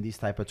experience in these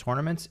type of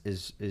tournaments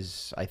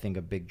is I think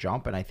a big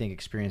jump, and I think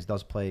experience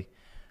does play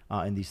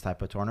in these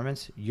type of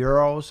tournaments.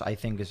 Euros, I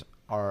think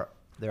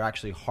they're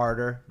actually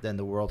harder than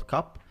the World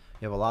Cup.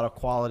 You have a lot of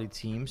quality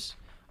teams.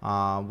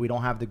 We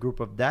don't have the group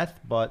of death,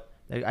 but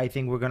I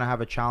think we're going to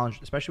have a challenge,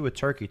 especially with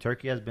Turkey.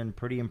 Turkey has been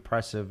pretty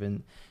impressive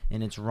in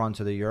its run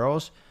to the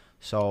Euros.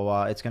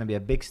 So it's going to be a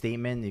big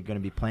statement. You're going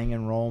to be playing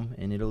in Rome,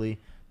 in Italy.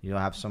 You'll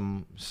have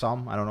some.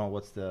 I don't know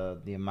what's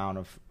the amount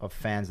of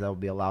fans that will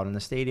be allowed in the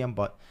stadium,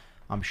 but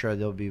I'm sure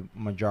there'll be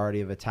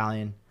majority of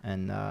Italian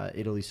and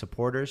Italy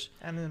supporters.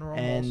 And in Rome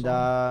And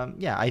also.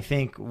 yeah, I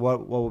think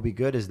what will be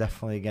good is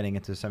definitely getting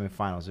into the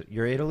semifinals.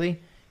 You're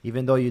Italy,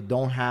 even though you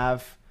don't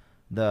have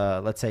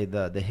the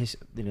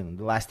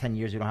last 10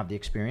 years you don't have the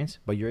experience,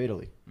 but you're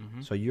Italy,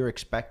 so you're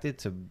expected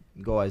to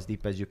go as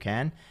deep as you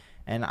can.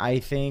 And I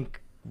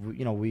think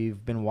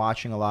we've been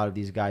watching a lot of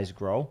these guys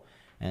grow.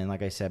 And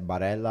like I said,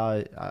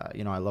 Barella,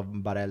 I love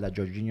Barella.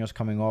 Jorginho's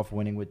coming off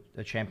winning with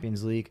the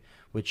Champions League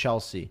with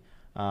Chelsea.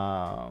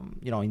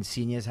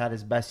 Insigne's had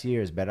his best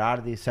years.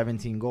 Berardi,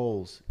 17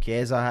 goals.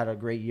 Chiesa had a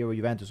great year with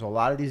Juventus. So a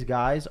lot of these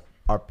guys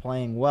are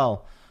playing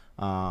well.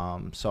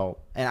 And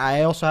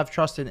I also have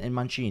trust in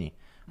Mancini.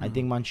 I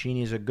think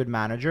Mancini is a good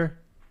manager,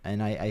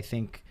 and I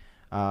think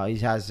he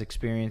has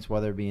experience,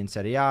 whether it be in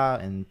Serie A,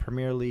 in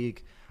Premier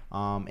League,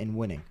 in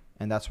winning.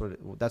 And that's what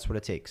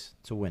it takes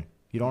to win.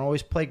 You don't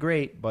always play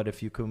great, but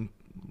if you can,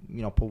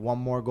 put one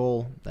more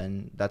goal,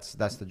 then that's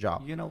the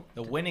job.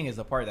 The winning is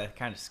the part that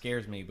kind of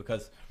scares me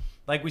because,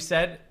 like we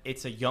said,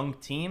 it's a young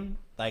team,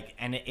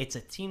 and it's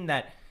a team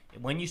that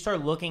when you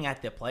start looking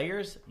at the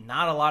players,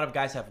 not a lot of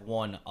guys have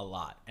won a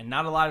lot, and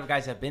not a lot of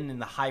guys have been in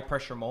the high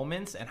pressure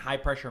moments and high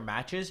pressure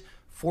matches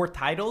for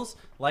titles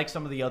like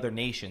some of the other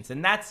nations.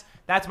 And that's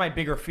my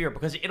bigger fear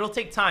because it'll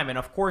take time. And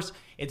of course,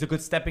 it's a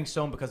good stepping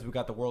stone because we've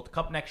got the World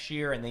Cup next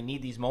year and they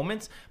need these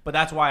moments. But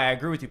that's why I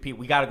agree with you, Pete.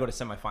 We got to go to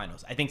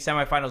semifinals. I think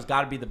semifinals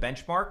got to be the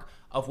benchmark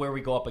of where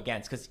we go up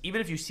against. Because even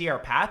if you see our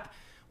path,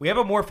 we have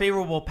a more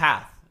favorable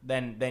path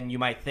than you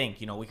might think.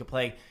 We could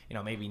play,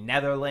 maybe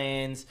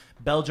Netherlands.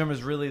 Belgium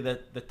is really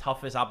the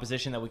toughest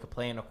opposition that we could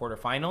play in the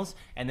quarterfinals,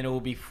 and then it will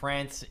be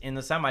France in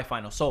the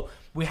semifinals. So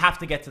we have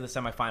to get to the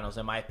semifinals,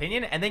 in my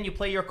opinion, and then you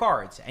play your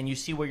cards and you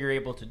see what you're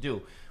able to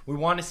do. We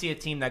want to see a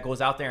team that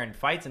goes out there and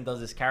fights and does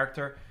this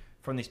character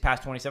from these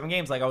past 27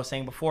 games. Like I was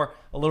saying before,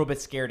 a little bit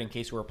scared in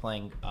case we were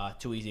playing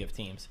too easy of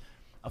teams.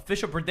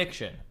 Official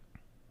prediction.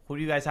 Who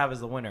do you guys have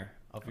as the winner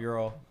of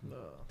Euro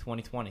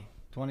 2020?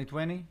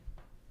 2020?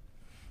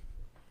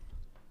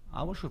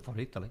 I will shoot for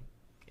Italy.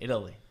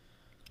 Italy.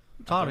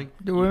 Sorry.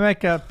 Do we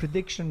make a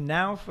prediction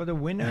now for the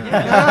winner? Yeah.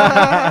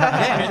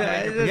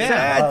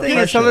 I think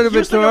it's a little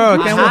bit too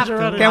early.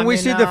 Can we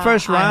see the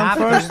first I round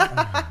have first?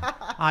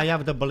 I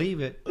have to believe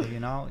it, if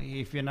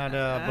you're not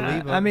a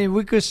believer. I mean,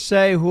 we could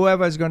say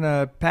whoever's going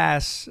to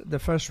pass the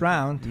first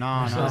round.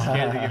 No.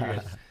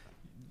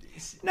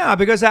 No,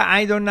 because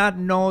I do not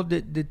know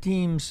the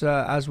teams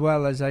as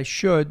well as I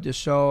should.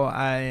 So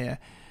I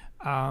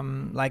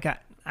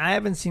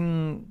haven't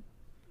seen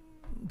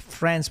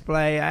France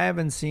play. I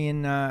haven't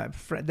seen.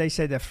 They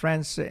say that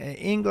France,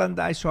 England.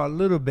 I saw a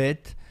little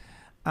bit.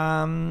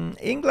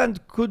 England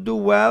could do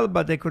well,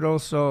 but they could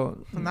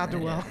also Not do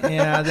well.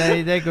 Yeah,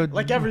 they could.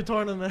 Like every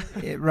tournament.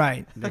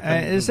 Right.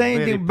 can The same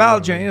very thing.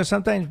 Belgium. poorly.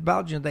 Sometimes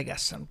Belgium they got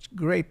some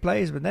great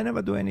players, but they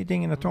never do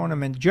anything in a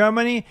tournament.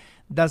 Germany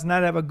does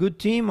not have a good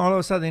team. All of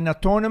a sudden, in a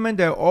tournament,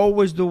 they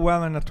always do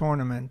well in a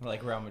tournament.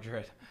 Like Real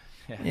Madrid.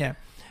 Yeah.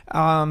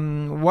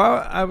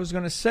 What I was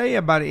going to say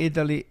about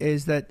Italy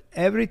is that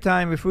every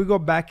time, if we go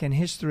back in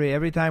history,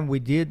 every time we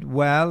did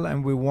well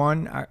and we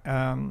won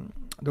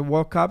the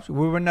World Cups,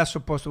 we were not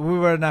supposed to. We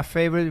were not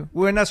favored.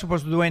 We were not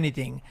supposed to do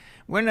anything.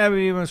 We're never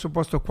even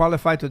supposed to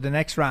qualify to the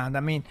next round. I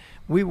mean,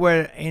 we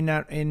were in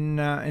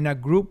a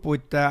group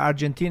with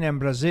Argentina and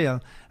Brazil.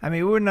 I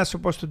mean, we were not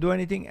supposed to do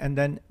anything, and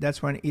then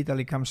that's when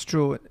Italy comes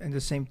through, and the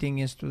same thing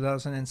is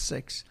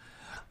 2006.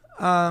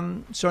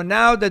 So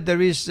now that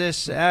there is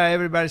this,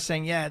 everybody's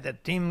saying, yeah, the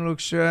team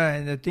looks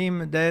and the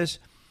team this.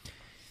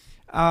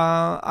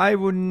 I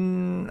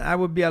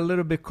would be a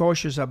little bit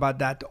cautious about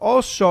that.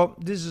 Also,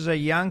 this is a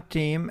young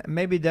team.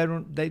 Maybe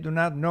they do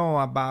not know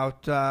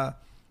about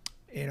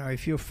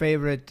if you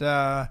favorite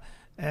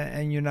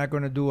and you're not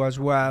going to do as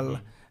well.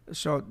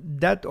 So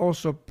that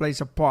also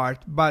plays a part.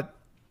 But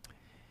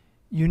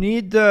you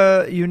need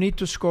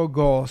to score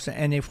goals,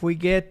 and if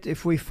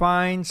we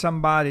find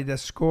somebody that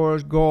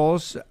scores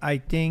goals, I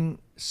think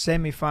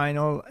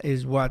semifinal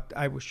is what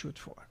I would shoot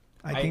for.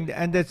 I think,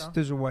 and this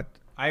is what.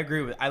 I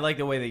agree with. I like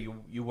the way that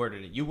you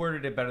worded it. You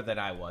worded it better than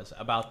I was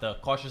about the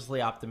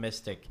cautiously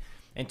optimistic,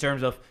 in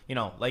terms of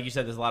like you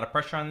said, there's a lot of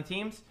pressure on the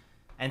teams,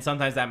 and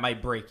sometimes that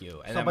might break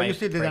you. And But you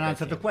still didn't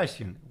answer the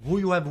question. Who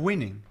you have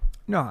winning?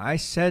 No, I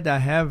said I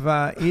have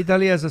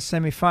Italy as a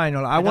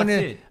semifinal. I want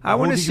to. I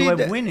want to see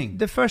winning?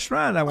 the first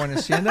round. I want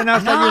to see, and then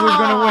I'll tell you who's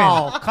going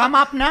to win. Come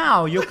up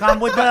now. You come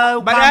with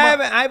the. But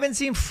I haven't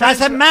seen France.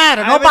 Doesn't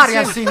matter. I haven't Nobody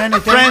has seen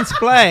anything. France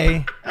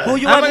play. Who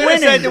you I'm have gonna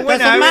say winning? the winner.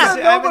 Doesn't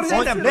matter. I haven't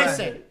seen them play.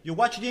 Listen, you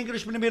watch the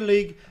English Premier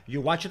League,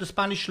 you watch the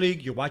Spanish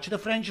League, you watch the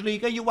French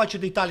League, and you watch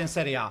the Italian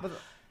Serie A.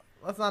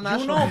 That's not You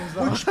national know teams,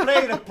 though. which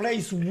player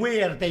plays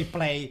where they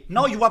play.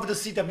 No, you have to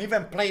see them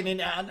even playing in.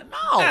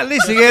 No.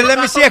 Listen, let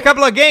me see a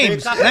couple of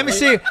games. Let me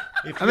see.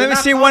 Let me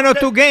see one or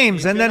two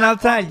games, and then I'll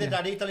tell you.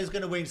 That Italy is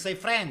going to win. Say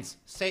France.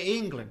 Say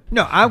England.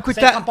 No, I could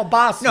Say tell.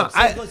 Campobasso. No,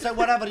 say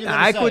whatever you're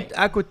going to say.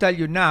 I could tell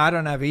you now. I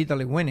don't have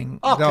Italy winning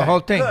the Okay,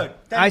 whole thing. good.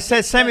 Then- I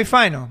said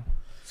semifinal.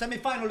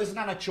 Semi-final is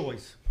not a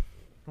choice.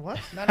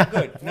 What? Not a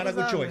good. Not a does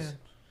good that choice. mean?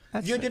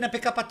 That's You it. didn't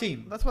pick up a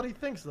team. That's what he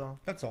thinks, though.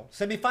 That's all.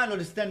 Semi-final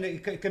is then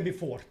it can be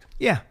fourth.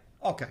 Yeah,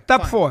 Okay.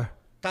 top fine. four.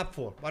 Top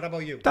four. What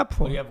about you? Top Who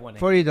four do you have winning?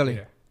 for Italy.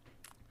 Peter?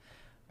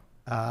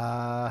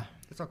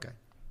 It's okay.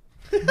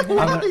 No, No,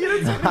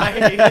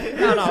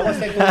 I was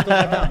saying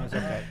it's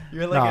okay.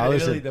 You're No, like an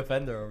listen. Italy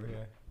defender over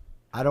here.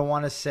 I don't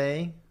want to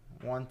say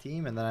one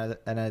team, and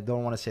I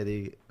don't want to say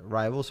the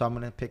rival. So I'm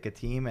gonna pick a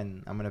team,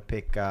 and I'm gonna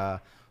pick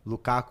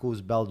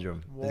Lukaku's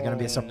Belgium. It's gonna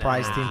be a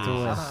surprise team to I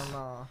win. don't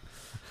know.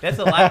 It's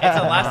the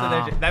last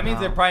of their. That means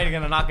they're probably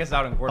gonna knock us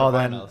out in Oh,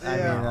 then quarterfinals. I mean,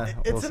 Yeah.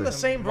 we'll It's in the see.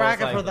 same Most bracket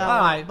for likely. that All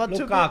one. right, But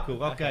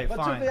Lukaku. Okay, to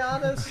fine. be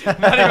honest, Not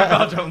even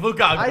Belgium.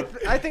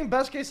 Lukaku. I think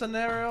best case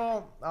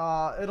scenario,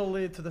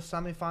 Italy to the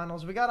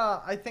semifinals.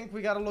 I think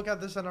we gotta look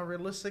at this in a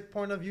realistic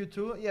point of view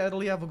too. Yeah,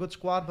 Italy have a good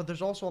squad, but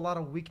there's also a lot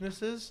of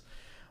weaknesses.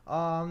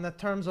 In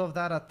terms of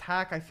that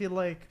attack, I feel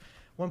like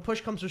when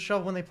push comes to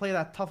shove, when they play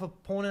that tough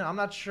opponent, I'm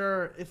not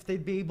sure if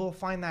they'd be able to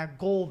find that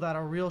goal that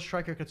a real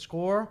striker could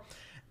score.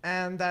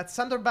 And that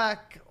center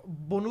back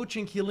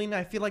Bonucci and Chiellini,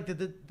 I feel like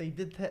they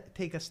did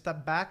take a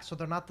step back, so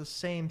they're not the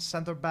same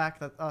center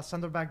back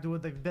duo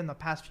they've been the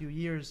past few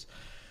years.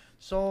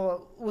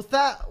 So with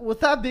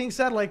that being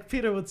said, like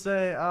Peter would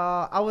say,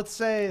 I would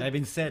say,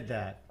 Having said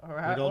that, or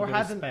with all due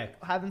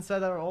respect, haven't said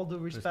that, or all due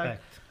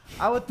respect.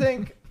 I would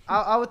think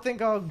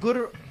a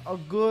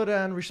good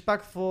and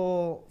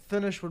respectful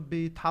finish would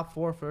be top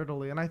four for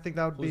Italy, and I think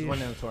that would Who's be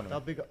winning the tournament?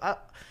 that'd be good.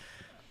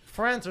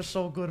 France are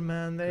so good,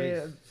 man.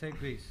 Greece. Say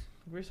Greece.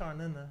 Greece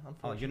aren't in there.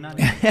 Oh, you're not.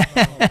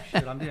 unfortunately. Oh,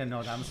 shit, I didn't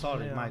know that. I'm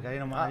sorry, Yeah. Mike. I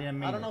didn't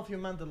mean I don't it. know if you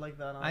meant it like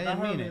that. I That didn't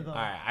hurt mean me, it. though. All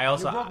right. I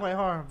also You broke my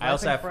heart. I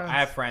also think have France. I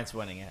have France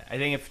winning it. I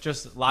think if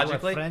just You have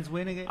logically, friends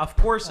winning it. of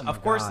course, Oh my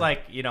of course, God.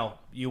 like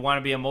you want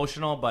to be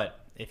emotional, but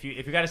if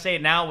you got to say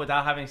it now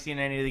without having seen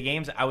any of the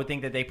games, I would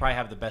think that they probably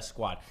have the best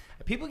squad.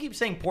 People keep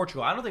saying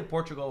Portugal. I don't think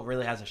Portugal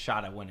really has a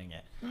shot at winning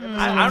it.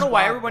 I don't know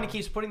why everybody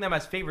keeps putting them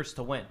as favorites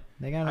to win.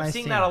 They got a I'm nice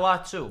seeing team. that a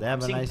lot too. They have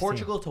I'm a seeing nice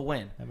Portugal to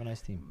win. They have a nice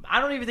team.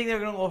 I don't even think they're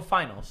going to go to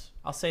finals.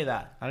 I'll say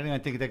that. I don't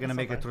even think they're gonna That's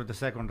make it okay. through the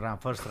second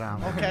round, first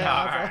round. Okay.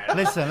 All okay. right.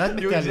 Listen, let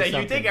me tell you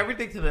something. You take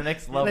everything to the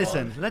next level.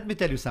 Listen, let me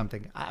tell you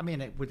something. I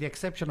mean, with the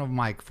exception of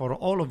Mike, for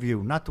all of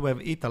you not to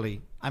have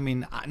Italy, I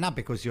mean, not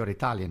because you're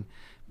Italian,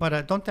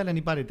 but don't tell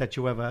anybody that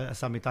you have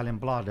some Italian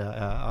blood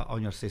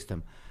on your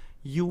system.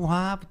 You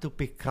have to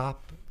pick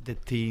up the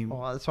team.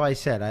 Well, that's why I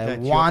said I That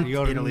want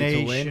your Italy to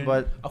win, nation-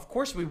 but Of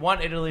course, we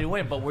want Italy to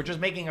win, but we're just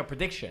making a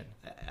prediction.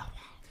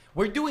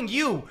 We're doing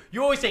you.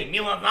 You always say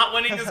Milan's not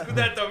winning the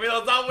Scudetto.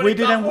 Milan's not winning. We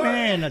didn't top four."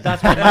 win.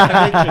 That's my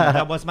prediction.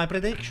 That was my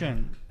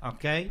prediction.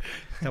 Okay,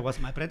 that was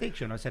my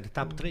prediction. I said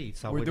top three.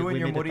 So We're we doing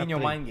your need the top Mourinho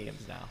three. mind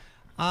games now.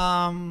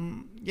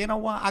 You know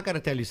what? I gotta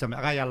tell you something.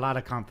 I got a lot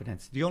of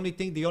confidence. The only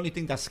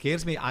thing that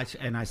scares me,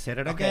 and I said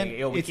it again, Okay,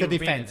 yo, we it's the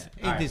keep repeating defense.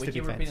 it. All right, It is we the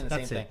keep defense. repeating the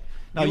That's same it. thing.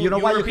 No, You- you know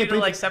you why you repeated keep it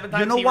like 7 You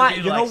times, know he why?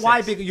 repeated You know like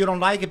why? 6. You don't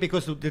like it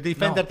because the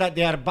defender No. that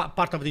they are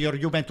part of your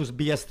Juventus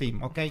BS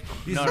team. Okay,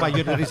 this No, is no. why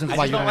you're the reason I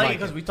why just you don't like it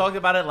because we talked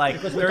about it like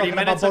Because we're 30 talking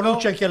about minutes ago.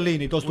 Bonucci and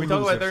Chiellini, those two We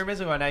talked about it 30 losers.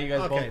 minutes ago, and now you guys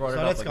Okay, both brought so it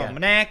up let's go.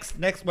 again.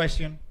 Next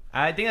question.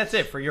 I think that's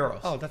it for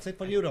Euros. Oh, that's it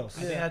for Euros.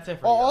 I think that's it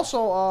for Oh, Euros.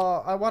 also,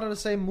 I wanted to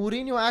say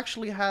Mourinho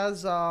actually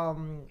has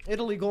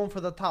Italy going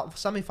for the top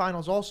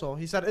semifinals. Also,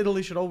 he said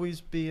Italy should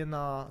always be in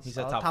He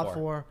said top top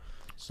four.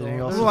 So Didn't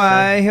he there's also a-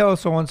 Why he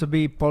also wants to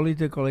be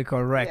politically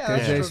correct. Yeah,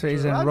 that's true,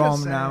 He's true. in I'm Rome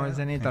just now. saying. He's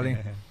in Italy.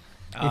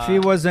 If he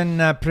was in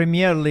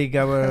Premier League,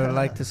 I would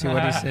like to see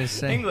what he says.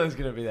 Saying. England's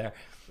gonna be there.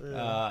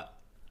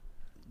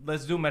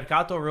 Let's do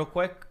Mercato real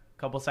quick.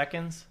 Couple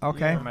seconds.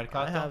 Okay. For I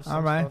Mercato. have some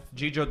All right. stuff.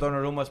 Gigio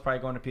Donnarumma is probably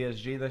going to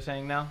PSG. They're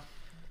saying now.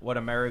 What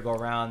a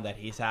merry-go-round that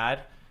he's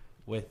had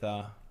with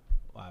I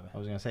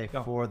was gonna say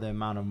Go. for the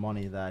amount of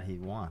money that he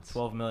wants.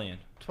 12 million.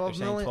 12 They're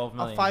saying million, 12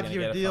 million a he's gonna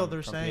 5-year get it deal. from-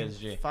 They're from saying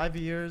PSG. 5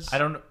 years. I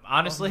don't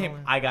honestly.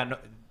 million. I got no.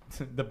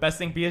 The best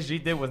thing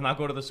PSG did was not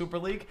go to the Super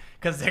League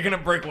because they're gonna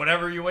break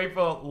whatever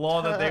UEFA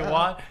law that they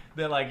want.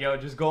 They're like, yo,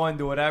 just go and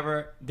do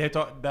whatever.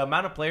 The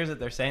amount of players that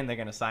they're saying they're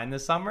gonna sign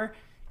this summer,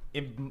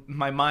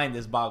 my mind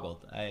is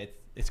boggled.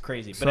 It's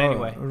crazy. But So,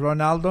 anyway,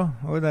 Ronaldo,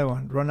 what do they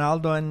want?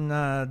 Ronaldo and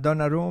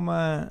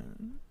Donnarumma,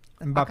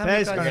 Mbappe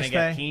is they're going gonna to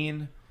get stay.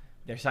 Keane.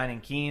 They're signing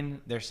Keane.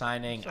 They're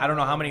signing. I don't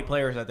know how many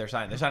players that they're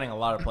signing. They're signing a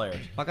lot of players.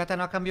 Pagatan,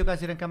 how come you guys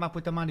didn't come up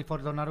with the money for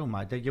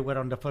Donnarumma? That you were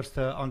on the first,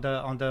 on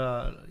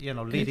the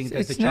leading the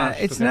It's charge. not.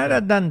 It's not a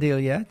done deal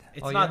yet.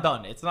 It's Oh, not yeah?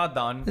 done. It's not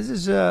done. This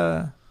is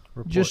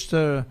just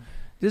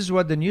this is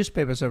what the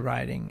newspapers are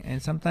writing, and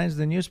sometimes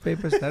the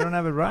newspapers they don't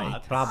have it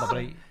right.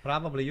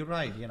 Probably you're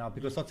right. You know,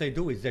 because what they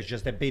do is they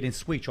just a bait and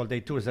switch all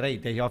they do is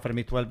right. They offer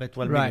me 12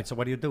 Right. minutes. So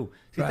what do you do?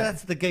 See, Right.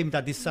 that's the game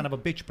that this son of a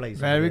bitch plays.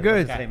 Very over there.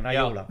 good. What's his name? Yeah.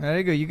 Raiola.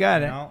 Very good. You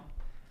got You it. know?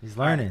 He's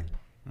learning.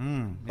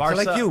 It's Barca,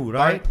 like you,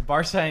 right?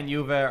 Barca and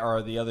Juve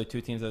are the other two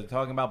teams that they're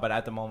talking about, but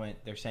at the moment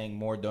they're saying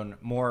more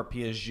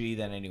PSG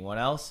than anyone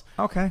else.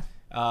 Okay.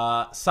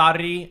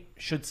 Sarri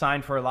should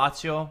sign for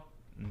Lazio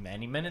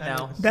any minute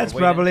now. That's We're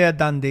waiting. probably a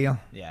done deal.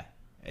 Yeah.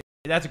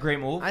 That's a great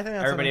move. I think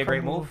that's Everybody an a great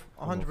incredible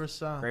move.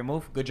 100%. Great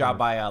move. Good job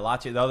by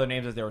Lazio. The other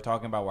names that they were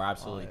talking about were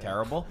absolutely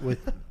terrible.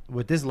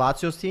 With this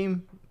Lazio's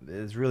team,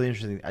 it's really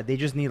interesting. They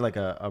just need like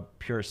a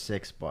pure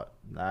 6, but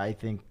I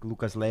think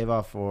Lucas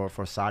Leiva for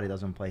Sarri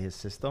doesn't play his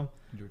system.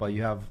 But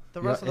you have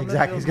The rest of the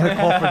exactly. He's midfield- gonna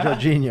call for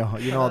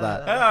Jorginho. You know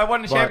that. I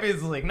won the But-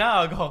 Champions League. Now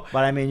I'll go.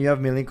 But I mean, you have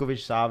Milinkovic,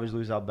 Savic,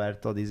 Luis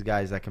Alberto. These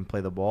guys that can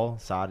play the ball.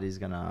 Sarri's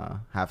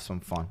gonna have some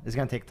fun. It's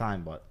gonna take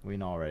time, but we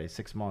know already.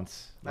 6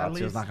 months. At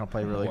Lazio's least. not gonna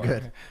play really More.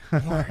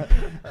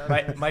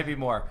 good. might be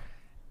more.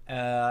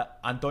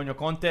 Antonio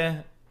Conte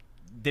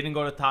didn't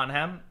go to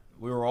Tottenham.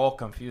 We were all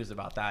confused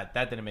about that.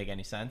 That didn't make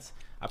any sense.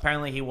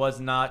 Apparently, he was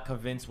not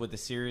convinced with the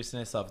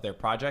seriousness of their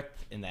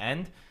project in the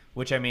end.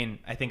 Which, I mean,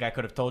 I think I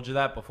could have told you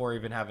that before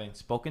even having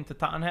spoken to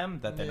Tottenham,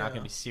 that they're not going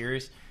to be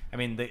serious. I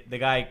mean, the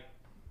guy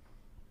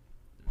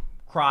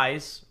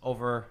cries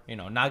over,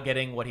 not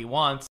getting what he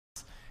wants.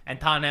 And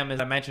Tottenham is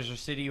a Manchester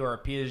City or a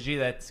PSG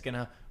that's going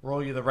to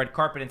roll you the red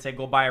carpet and say,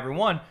 go buy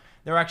everyone.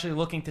 They're actually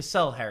looking to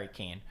sell Harry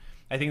Kane.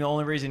 I think the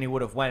only reason he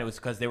would have went was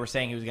because they were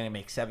saying he was going to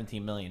make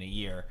 $17 million a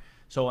year.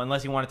 So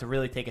unless he wanted to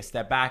really take a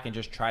step back and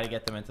just try to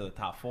get them into the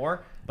top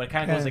 4, but it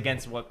kind of goes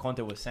against what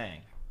Conte was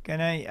saying. Can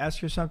I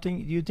ask you something?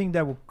 Do you think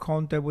that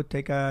Conte would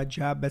take a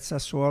job at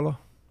Sassuolo?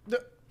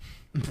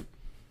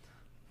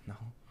 No.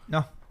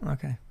 No.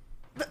 Okay.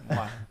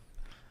 Why?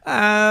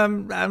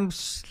 I'm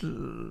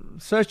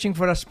searching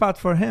for a spot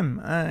for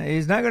him.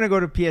 He's not going to go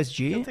to He'll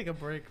PSG. take a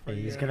break. For a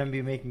He's year. gonna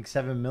be making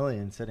 $7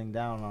 million sitting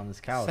down on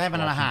his couch. 7.5.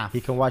 watching-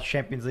 He can watch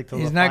Champions League till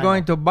He's the not final.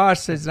 going to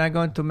Barca. He's not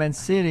going to Man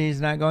City.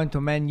 He's not going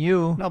to Man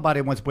U.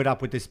 Nobody wants to put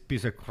up with this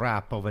piece of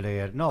crap over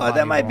there. No, Oh,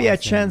 there might be a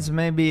chance.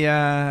 Maybe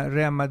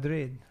Real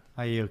Madrid.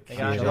 Are you They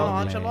got kidding No,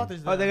 Ancelotti. me?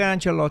 Ancelotti's Oh, they there. got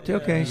Ancelotti. Yeah.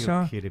 Okay, Are you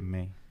so kidding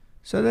me?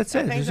 that's I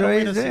it. think he's So gonna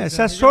win he's the there.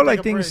 season. He's Sassuolo, gonna I take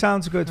a think, break.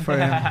 sounds good for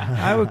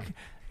him.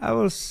 I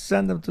will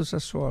send him to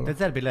Sassuolo. The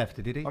Zerbi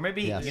left, did he? Or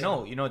maybe Yes. you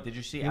know. Did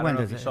you see? He I don't went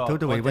know if to- you saw. to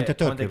Dubai. He went to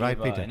Conte Turkey, right,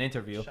 gave, Peter? An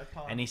interview,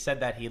 Shakhtar. and he said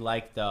that he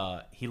liked.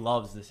 He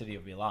loves the city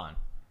of Milan.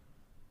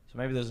 So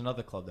maybe there's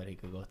another club that he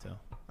could go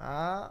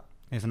to.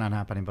 It's not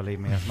happening, believe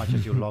me. As much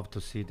as you love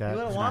to see that, You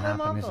wouldn't it's want not him,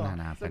 happening. It's Otto? not He's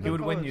a happening. He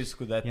would win coach. you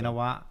Scudetto. You know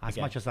what? As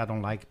Again. much as I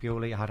don't like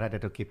Pioli, I'd rather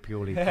to keep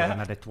Pioli for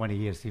another 20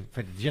 years.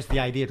 Just the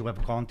idea to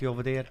have Conte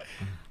over there,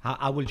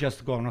 I will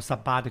just go on a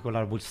sabbatical.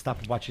 I will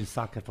stop watching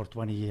soccer for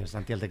 20 years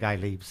until the guy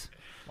leaves.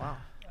 Wow.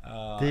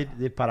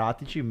 Did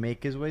Paratici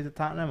make his way to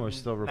Tottenham or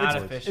still Not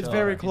reports? official. It's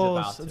very He's close.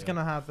 about It's to.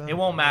 gonna happen. It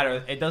won't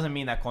matter. It doesn't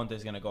mean that Conte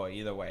is going to go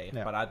either way. If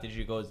Yeah.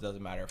 Paratici goes, it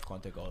doesn't matter if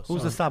Conte goes. Who's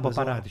So, the sub of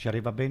there's a- Paratici?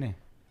 Arriva bene?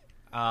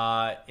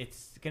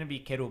 it's going to be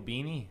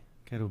Cherubini.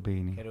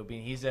 Cherubini.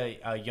 Cherubini. He's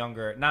a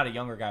younger, not a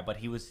younger guy, but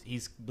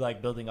he's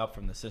like building up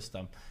from the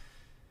system.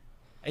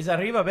 Is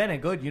Arriva Bene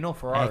good? You know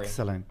Ferrari.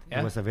 Excellent. Yeah?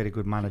 He was a very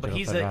good manager. But of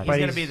he's Ferrari. going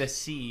to he's- be the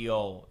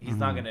CEO. He's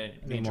not going to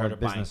be in More charge of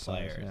buying business side,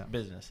 players. yeah.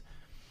 Business.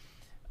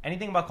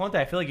 Anything about Conte?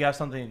 I feel like you have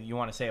something you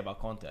want to say about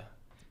Conte.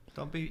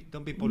 Don't be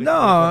politically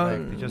No,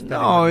 correct. Just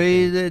tell no. him what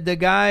you think. The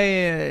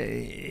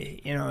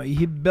guy,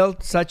 he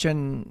built such a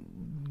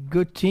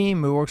good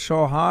team. He worked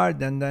so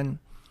hard, and then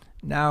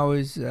now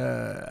is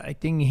I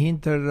think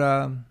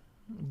Inter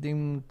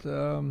didn't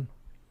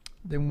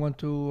want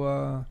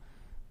to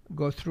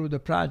go through the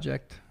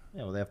project.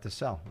 Yeah, well, they have to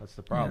sell. That's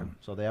the problem.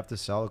 So they have to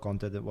sell.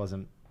 Conte that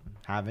wasn't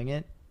having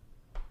it,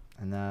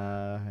 and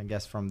I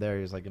guess from there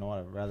he was like, you know what,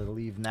 I'd rather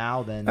leave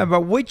now than.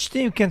 But which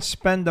team can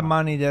spend the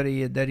money that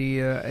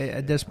he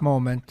at this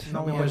moment?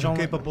 No What one. you're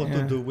capable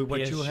Yeah. to do with what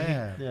you PSG.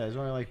 have. Yeah, it's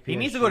only like He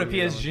needs to go to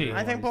PSG, PSG.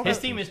 I think His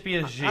Pochettino- team is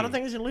PSG. I don't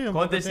think he's gonna leave him.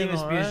 Conte's team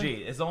is Pochettino, right?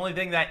 PSG. It's the only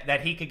thing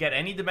that he could get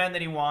any demand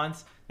that he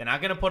wants. They're not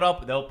going to put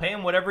up. They'll pay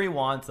him whatever he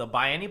wants. They'll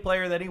buy any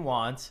player that he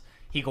wants.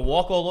 He could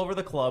walk all over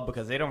the club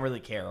because they don't really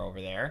care over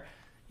there.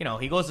 You know,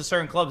 he goes to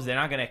certain clubs. They're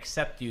not going to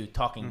accept you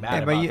talking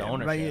bad about the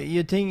ownership. but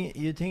you think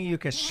you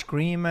can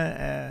scream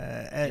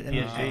at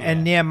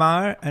PSG.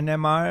 Neymar and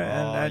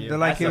yeah.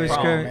 like That's he the was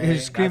problem, man.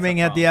 he's screaming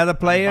That's at the the other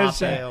players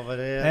Mbappe over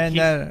there.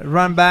 and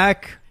run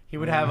back. He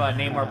would have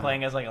Neymar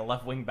playing as like a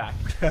left wing back.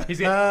 He's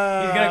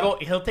gonna go.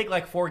 He'll take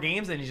like 4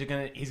 games and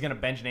he's gonna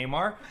bench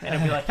Neymar and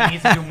it'll be like he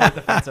needs to do more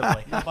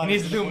defensively. He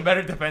needs to do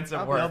better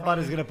defensive work.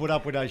 Nobody's gonna put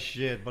up with that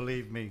shit,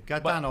 believe me.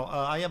 Gaetano,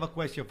 I have a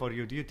question for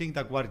you. Do you think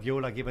that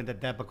Guardiola, given the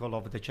debacle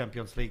of the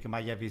Champions League,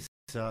 might have his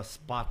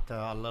spot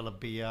a little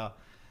bit,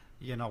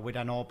 with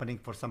an opening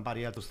for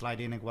somebody else to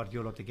slide in and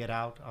Guardiola to get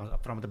out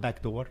from the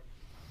back door,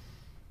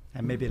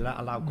 and maybe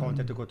allow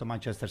Conte to go to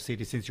Manchester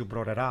City, since you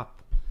brought it up?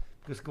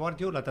 Because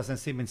Guardiola doesn't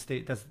seem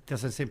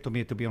to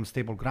me to be on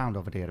stable ground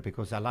over there,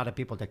 because a lot of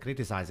people, they're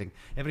criticizing.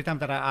 Every time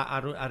that I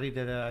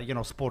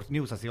read sport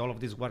news, I see all of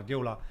this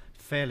Guardiola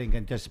failing,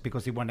 and just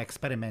because he won't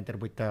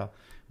experimented with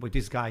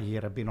this guy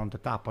here being on the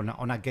top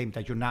on a game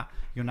that you're not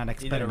He did a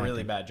experimenting.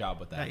 really bad job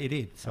with Yeah, that. he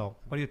did. So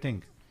what do you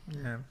think?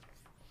 Yeah.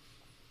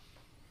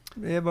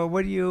 Yeah, but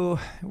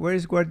where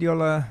is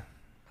Guardiola?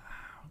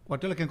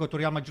 Guardiola can go to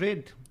Real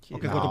Madrid. Or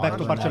can No, go back to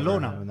never,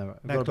 Barcelona. never.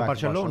 Back Go to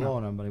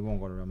Barcelona. but he won't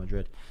go to Real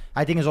Madrid.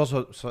 I think it's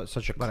also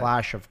such a Right.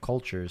 clash of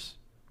cultures.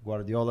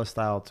 Guardiola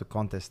style to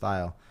Conte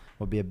style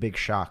would be a big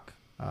shock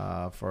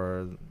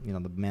for the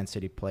Man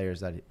City players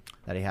that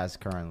he has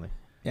currently.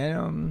 I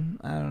don't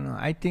know.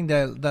 I think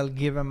they'll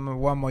give him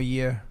one more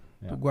year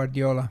Yeah. to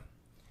Guardiola.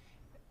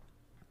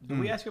 Did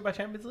we ask you about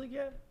Champions League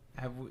yet?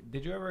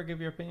 Did you ever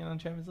give your opinion on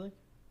Champions League,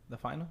 the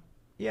final?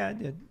 Yeah, I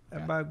did.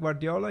 Okay. About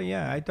Guardiola,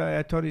 yeah. I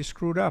thought he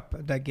screwed up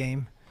that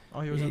game.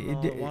 Oh, he was He in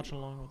did- watching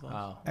along with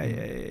us. Oh,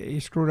 He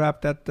screwed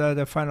up that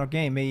the final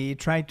game. He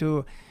tried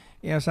to,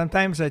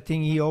 sometimes I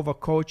think he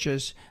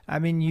overcoaches. I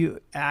mean,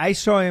 I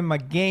saw him a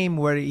game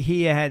where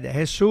he had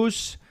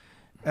Jesus,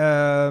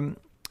 Aguero,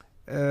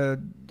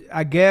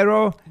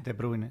 De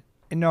Bruyne.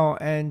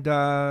 and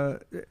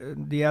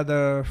the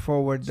other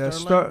forward,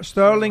 Sterling?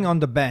 Sterling on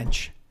the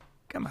bench.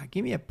 Come on,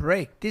 give me a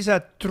break. These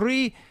are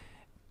 3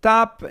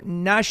 top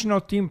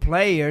national team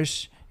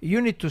players. You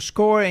need to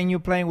score, and you're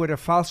playing with a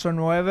falso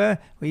nueve.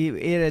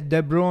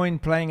 De Bruyne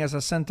playing as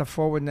a center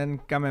forward and then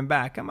coming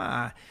back. Come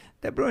on,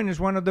 De Bruyne is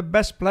one of the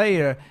best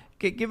players.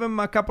 Give him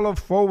a couple of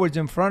forwards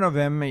in front of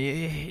him.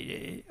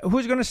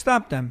 Who's going to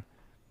stop them?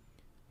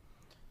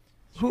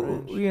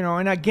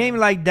 In a game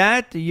like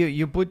that,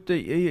 you put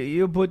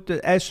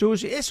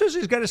Jesus. Jesus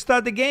is going to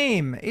start the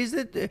game. He's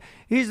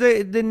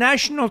the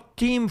national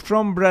team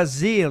from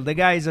Brazil. The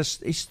guy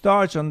he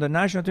starts on the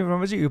national team from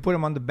Brazil. You put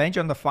him on the bench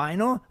on the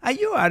final. Are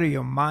you out of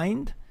your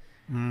mind?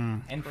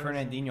 and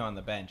Fernandinho on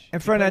the bench.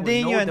 And He played with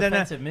Fernandinho, no and then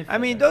defensive I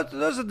mean, midfielder.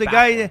 those are the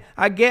Baffling.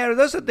 guys. Aguero,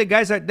 those are the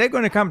guys that they're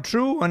going to come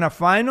true on a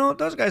final.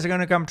 Those guys are going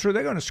to come true.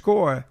 They're going to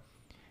score.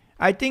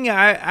 I think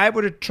I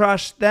would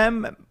trust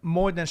them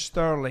more than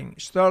Sterling.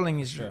 Sterling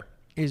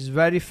is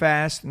very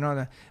fast,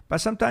 but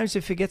sometimes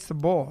if he gets the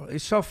ball,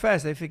 it's so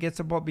fast. If he gets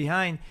the ball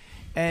behind,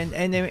 and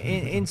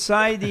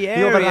inside the He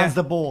area, overruns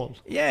the ball.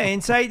 yeah,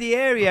 inside the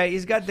area,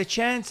 he's got the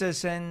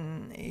chances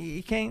and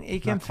he can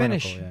Not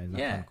finish. clinical, yeah, he's not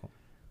clinical.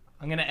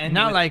 I'm gonna end.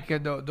 Not with,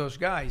 like those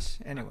guys.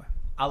 Anyway.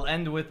 I'll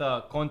end with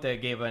Conte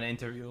gave an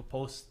interview,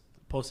 post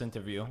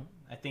interview.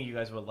 I think you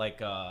guys would like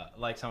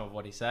some of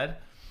what he said.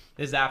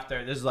 This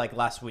is like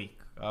last week,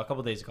 a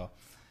couple days ago.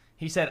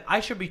 He said, "I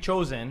should be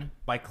chosen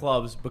by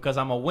clubs because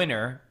I'm a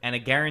winner and a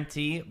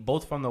guarantee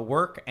both from the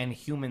work and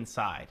human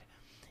side.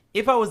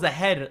 If I was the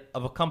head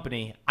of a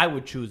company, I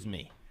would choose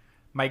me.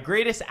 My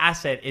greatest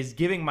asset is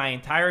giving my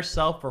entire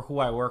self for who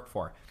I work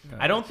for.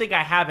 I don't think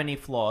I have any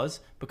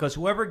flaws because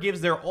whoever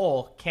gives their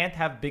all can't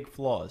have big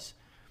flaws.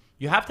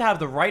 You have to have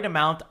the right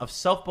amount of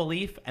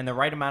self-belief and the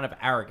right amount of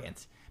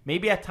arrogance.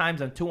 Maybe at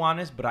times I'm too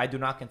honest, but I do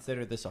not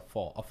consider this a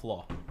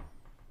flaw."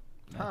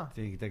 I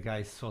think the guy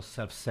is so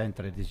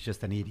self-centered. He's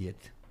just an idiot.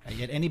 And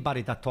yet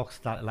anybody that talks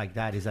like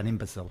that is an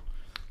imbecile.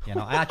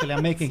 Actually,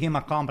 I'm making him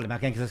a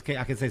compliment.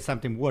 I can say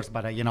something worse,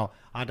 but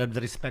out of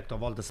the respect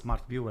of all the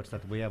smart viewers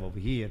that we have over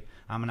here,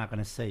 I'm not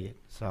going to say it.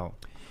 So,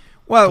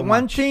 Well, too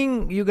one much.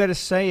 thing you got to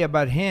say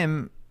about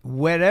him,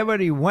 wherever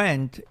he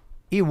went,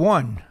 he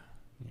won.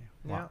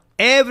 Yeah.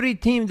 Every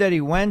team that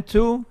he went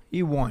to,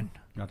 he won.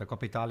 The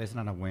Coppa Italia is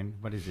not a win.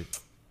 What is it?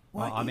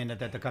 What? I mean,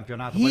 the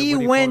Campionato. He what do you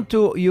went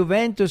call to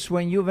Juventus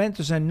when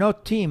Juventus had no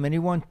team, and he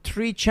won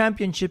 3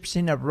 championships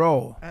in a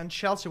row. And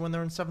Chelsea when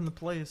they're in 7th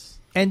place.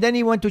 And then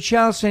he went to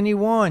Chelsea and he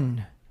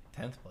won.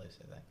 10th place,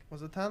 I think.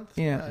 Was it 10th?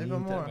 Yeah. Even That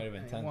more. might have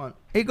been He 10th. won.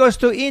 He goes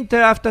to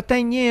Inter after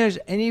 10 years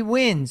and he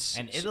wins.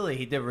 And Italy,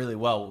 he did really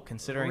well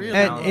considering. Really? the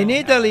And talent in they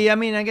Italy, had. I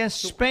mean,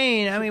 against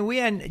Spain, I mean, we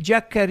had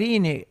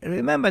Giaccarini.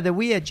 Remember that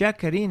we had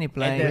Giaccarini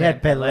playing. And We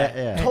had Pele.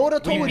 Yeah. Toe to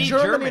toe We with beat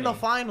Germany in the Germany.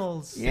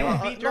 finals.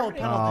 Yeah. We beat No, Germany.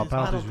 penalties.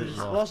 penalties penalties.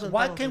 was Wasn't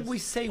Why penalties. can't we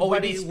say Oh, we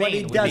what beat he Spain.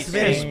 We does beat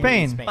very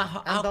Spain. But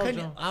how And can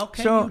Belgium.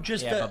 So- you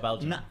just Yeah, but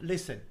Belgium.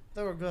 listen?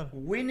 They were good.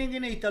 Winning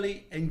in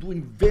Italy and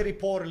doing very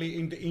poorly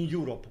in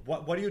Europe.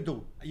 What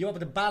do? You have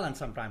the balance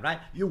sometimes, right?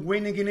 You're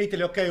winning in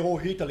Italy, okay,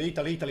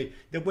 Italy.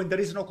 Then when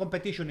there is no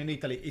competition in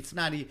Italy, it's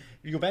not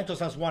Juventus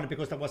has won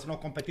because there was no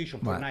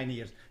competition for Right. 9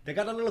 years. They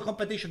got a little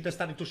competition, they're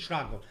starting to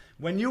struggle.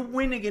 When you're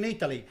winning in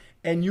Italy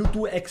and you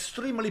do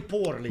extremely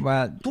poorly,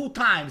 Well, 2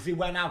 times he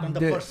went out on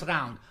the the- first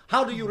round.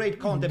 How do you rate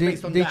Conte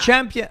based on the that?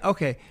 champion,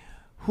 okay.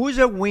 Who's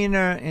a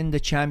winner in the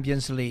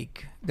Champions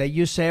League? That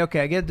you say, okay,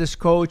 I get this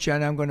coach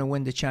and I'm going to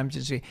win the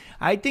Champions League.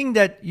 I think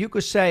that you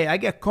could say, I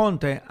get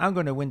Conte, I'm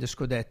going to win the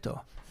Scudetto.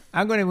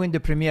 I'm going to win the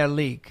Premier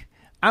League.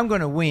 I'm going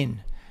to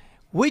win.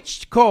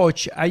 Which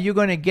coach are you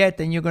going to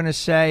get and you're going to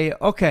say,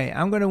 okay,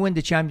 I'm going to win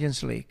the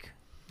Champions League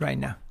right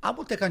now? I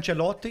will take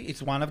Ancelotti.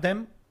 It's one of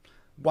them.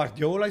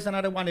 Guardiola is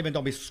another one, even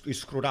though he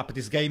screwed up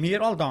this game here.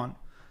 Hold on.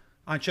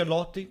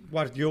 Ancelotti,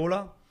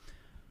 Guardiola.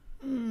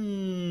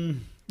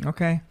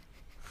 Okay.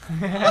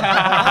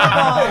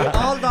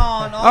 Hold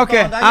on.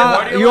 Okay.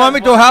 Now You want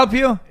me to help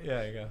you?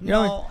 Yeah, you go.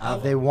 No.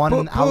 Have they won?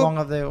 Put- How put- long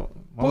have they?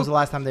 When was the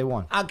last time they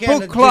won? Again,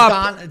 Put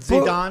Klopp.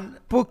 Zidane.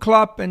 Put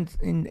Klopp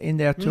in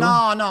there too. No,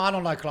 I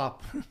don't like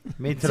Klopp.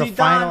 Made it to the Zidane.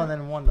 final and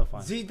then won the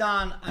final.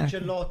 Zidane,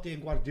 Ancelotti,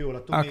 and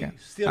Guardiola. To Okay. me,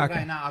 still Okay.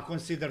 right now, I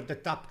consider the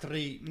top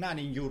 3, not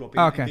in Europe, in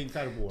Okay. the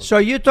entire world. So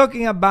you're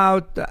talking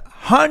about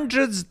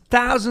hundreds,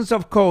 thousands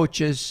of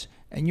coaches,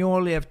 and you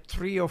only have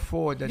 3 or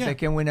 4 that Yeah. they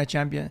can win a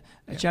Champions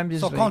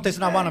So League. Conte is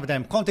not one of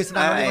them. Conte is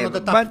not even on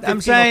the top But 15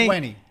 I'm saying, or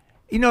 20.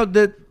 you know,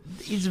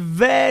 it's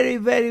very,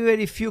 very,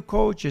 very few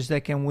coaches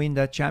that can win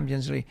that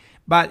Champions League.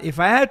 But if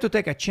I had to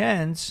take a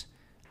chance,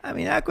 I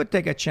mean, I could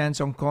take a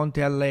chance on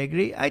Conte,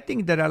 Allegri. I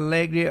think that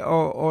Allegri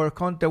or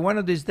Conte, one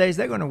of these days,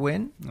 they're going to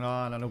win.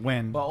 No,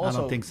 win. But also,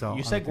 I don't think so.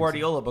 you said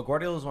Guardiola, but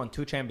Guardiola's won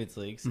 2 Champions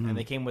Leagues, and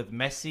they came with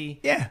Messi,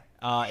 Yeah.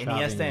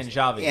 Iniesta, and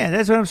Xavi. Yeah,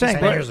 that's what I'm saying.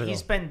 But years ago. he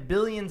spent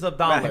billions of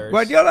Right. dollars.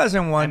 Guardiola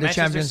hasn't won And the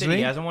Manchester Champions City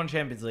League. hasn't won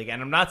Champions League,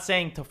 and I'm not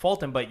saying to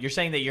fault him, but you're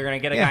saying that you're going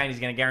to get a Yeah. guy and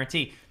he's going to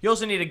guarantee. You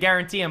also need to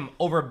guarantee him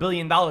over $1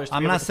 billion. To I'm be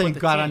able not to saying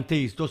put the team.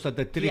 guarantees. Those are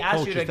the 3 asked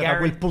you coaches to that I will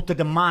guarantee- put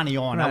the money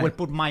on. I Right. will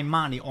put my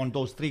money on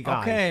those 3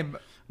 guys. Okay,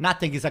 but-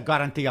 Nothing is a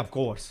guarantee, of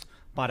course.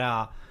 But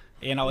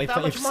you know, if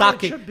That much money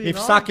Saki should be, if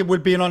no? Saki will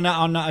be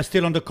on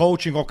still on the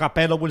coaching, or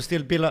Capello will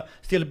still be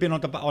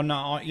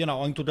on you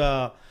know into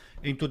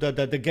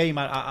the game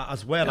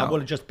as well, I No.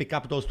 will just pick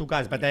up those 2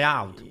 guys, but they're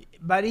out.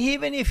 But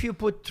even if you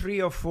put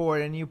 3 or 4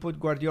 and you put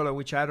Guardiola,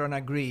 which I don't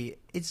agree,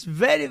 it's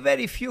very,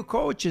 very few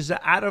coaches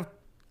out of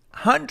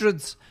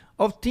hundreds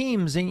of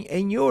teams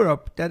in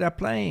Europe that are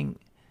playing.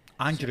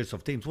 Hundreds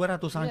of teams. Where are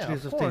those Yeah,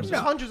 hundreds of of course. teams?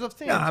 There's hundreds of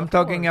teams. Yeah, I'm of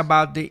talking course.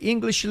 about the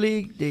English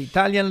league, the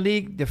Italian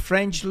league, the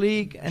French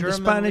league, and the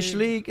German Spanish league.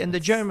 league, and the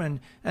German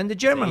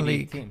It's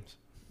league. 88 teams.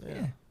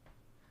 Yeah.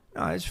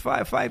 No, it's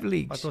five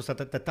leagues. But those are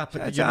the top.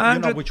 It's You know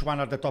 100 which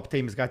one are the top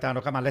teams, Gaetano?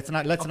 Come on, let's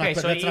not Okay,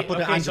 put so the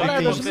okay, so 100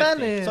 he there's teams. goes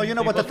many. So you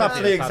know He what the goes top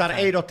 50. leagues Top are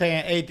 10. 8 or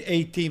 10,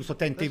 8 teams or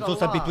 10 teams. There's a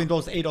Those are lot. between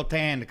those 8 or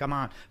 10. Come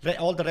on,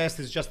 all the rest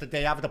is just that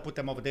they have to put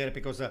them over there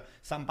because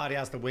somebody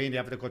has to win. They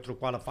have to go through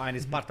qualifying.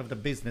 It's part of the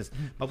business.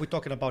 But we're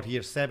talking about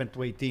here 7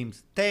 to 8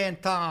 teams, 10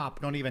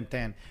 top, not even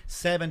 10,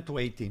 7 to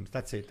 8 teams.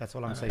 That's it. That's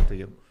all I'm saying to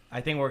you. I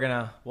think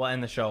we'll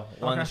end the show.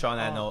 We'll end the show on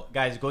that note.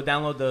 Guys, go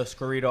download the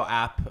Scorito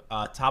app.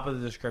 Top of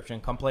the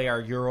description. Come play our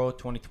Euro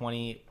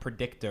 2020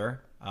 predictor.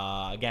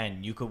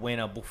 Again, you could win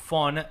a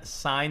Buffon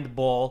signed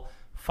ball,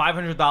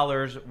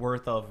 $500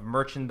 worth of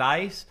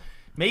merchandise,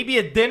 maybe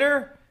a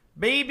dinner.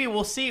 Maybe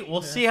we'll see.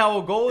 We'll see how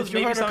it goes. If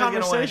you heard a somebody's gonna win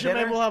a conversation, dinner.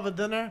 maybe we'll have a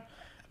dinner.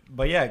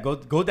 But yeah, go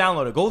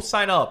download it. Go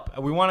sign up.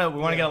 We want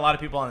to get a lot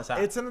of people on this app.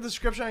 It's in the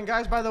description. And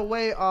guys, by the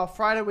way,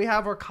 Friday we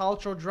have our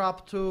cultural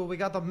drop too. We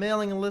got the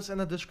mailing list in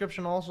the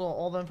description also.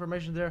 All the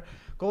information there.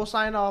 Go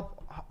sign up.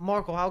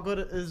 Marco, how good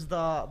is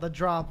the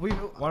drop? One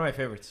of my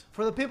favorites.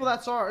 For the people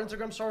that saw our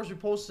Instagram stories, we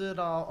posted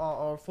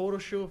our photo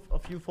shoot, a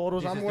few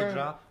photos. This is the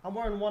drop? I'm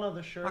wearing one of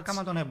the shirts. How come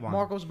I don't have one?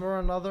 Marco's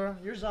wearing another.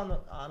 Yours on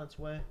its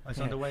way. It's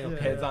on the way. Yeah.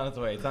 Okay. It's on its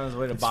way. It's on its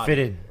way to It's body.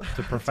 fitted to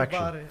About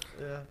perfection. it.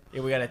 Yeah.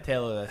 Yeah, we got a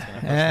tailor that's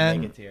gonna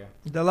And- make it to you.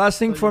 The last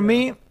thing So for you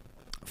me,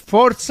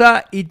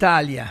 Forza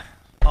Italia.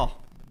 Oh,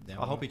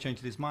 I hope he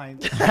changed his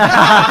mind. He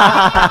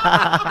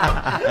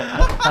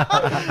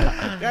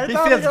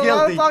feels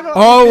guilty.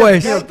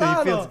 Always. He feels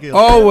guilty.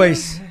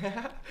 Always.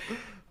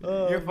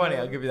 You're funny.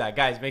 I'll give you that.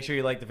 Guys, make sure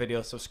you like the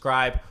video.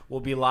 Subscribe. We'll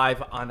be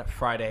live on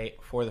Friday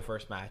for the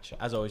first match.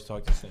 As always,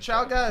 talk to you soon.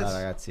 Ciao, guys.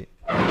 Ragazzi.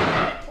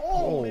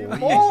 Holy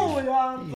moly,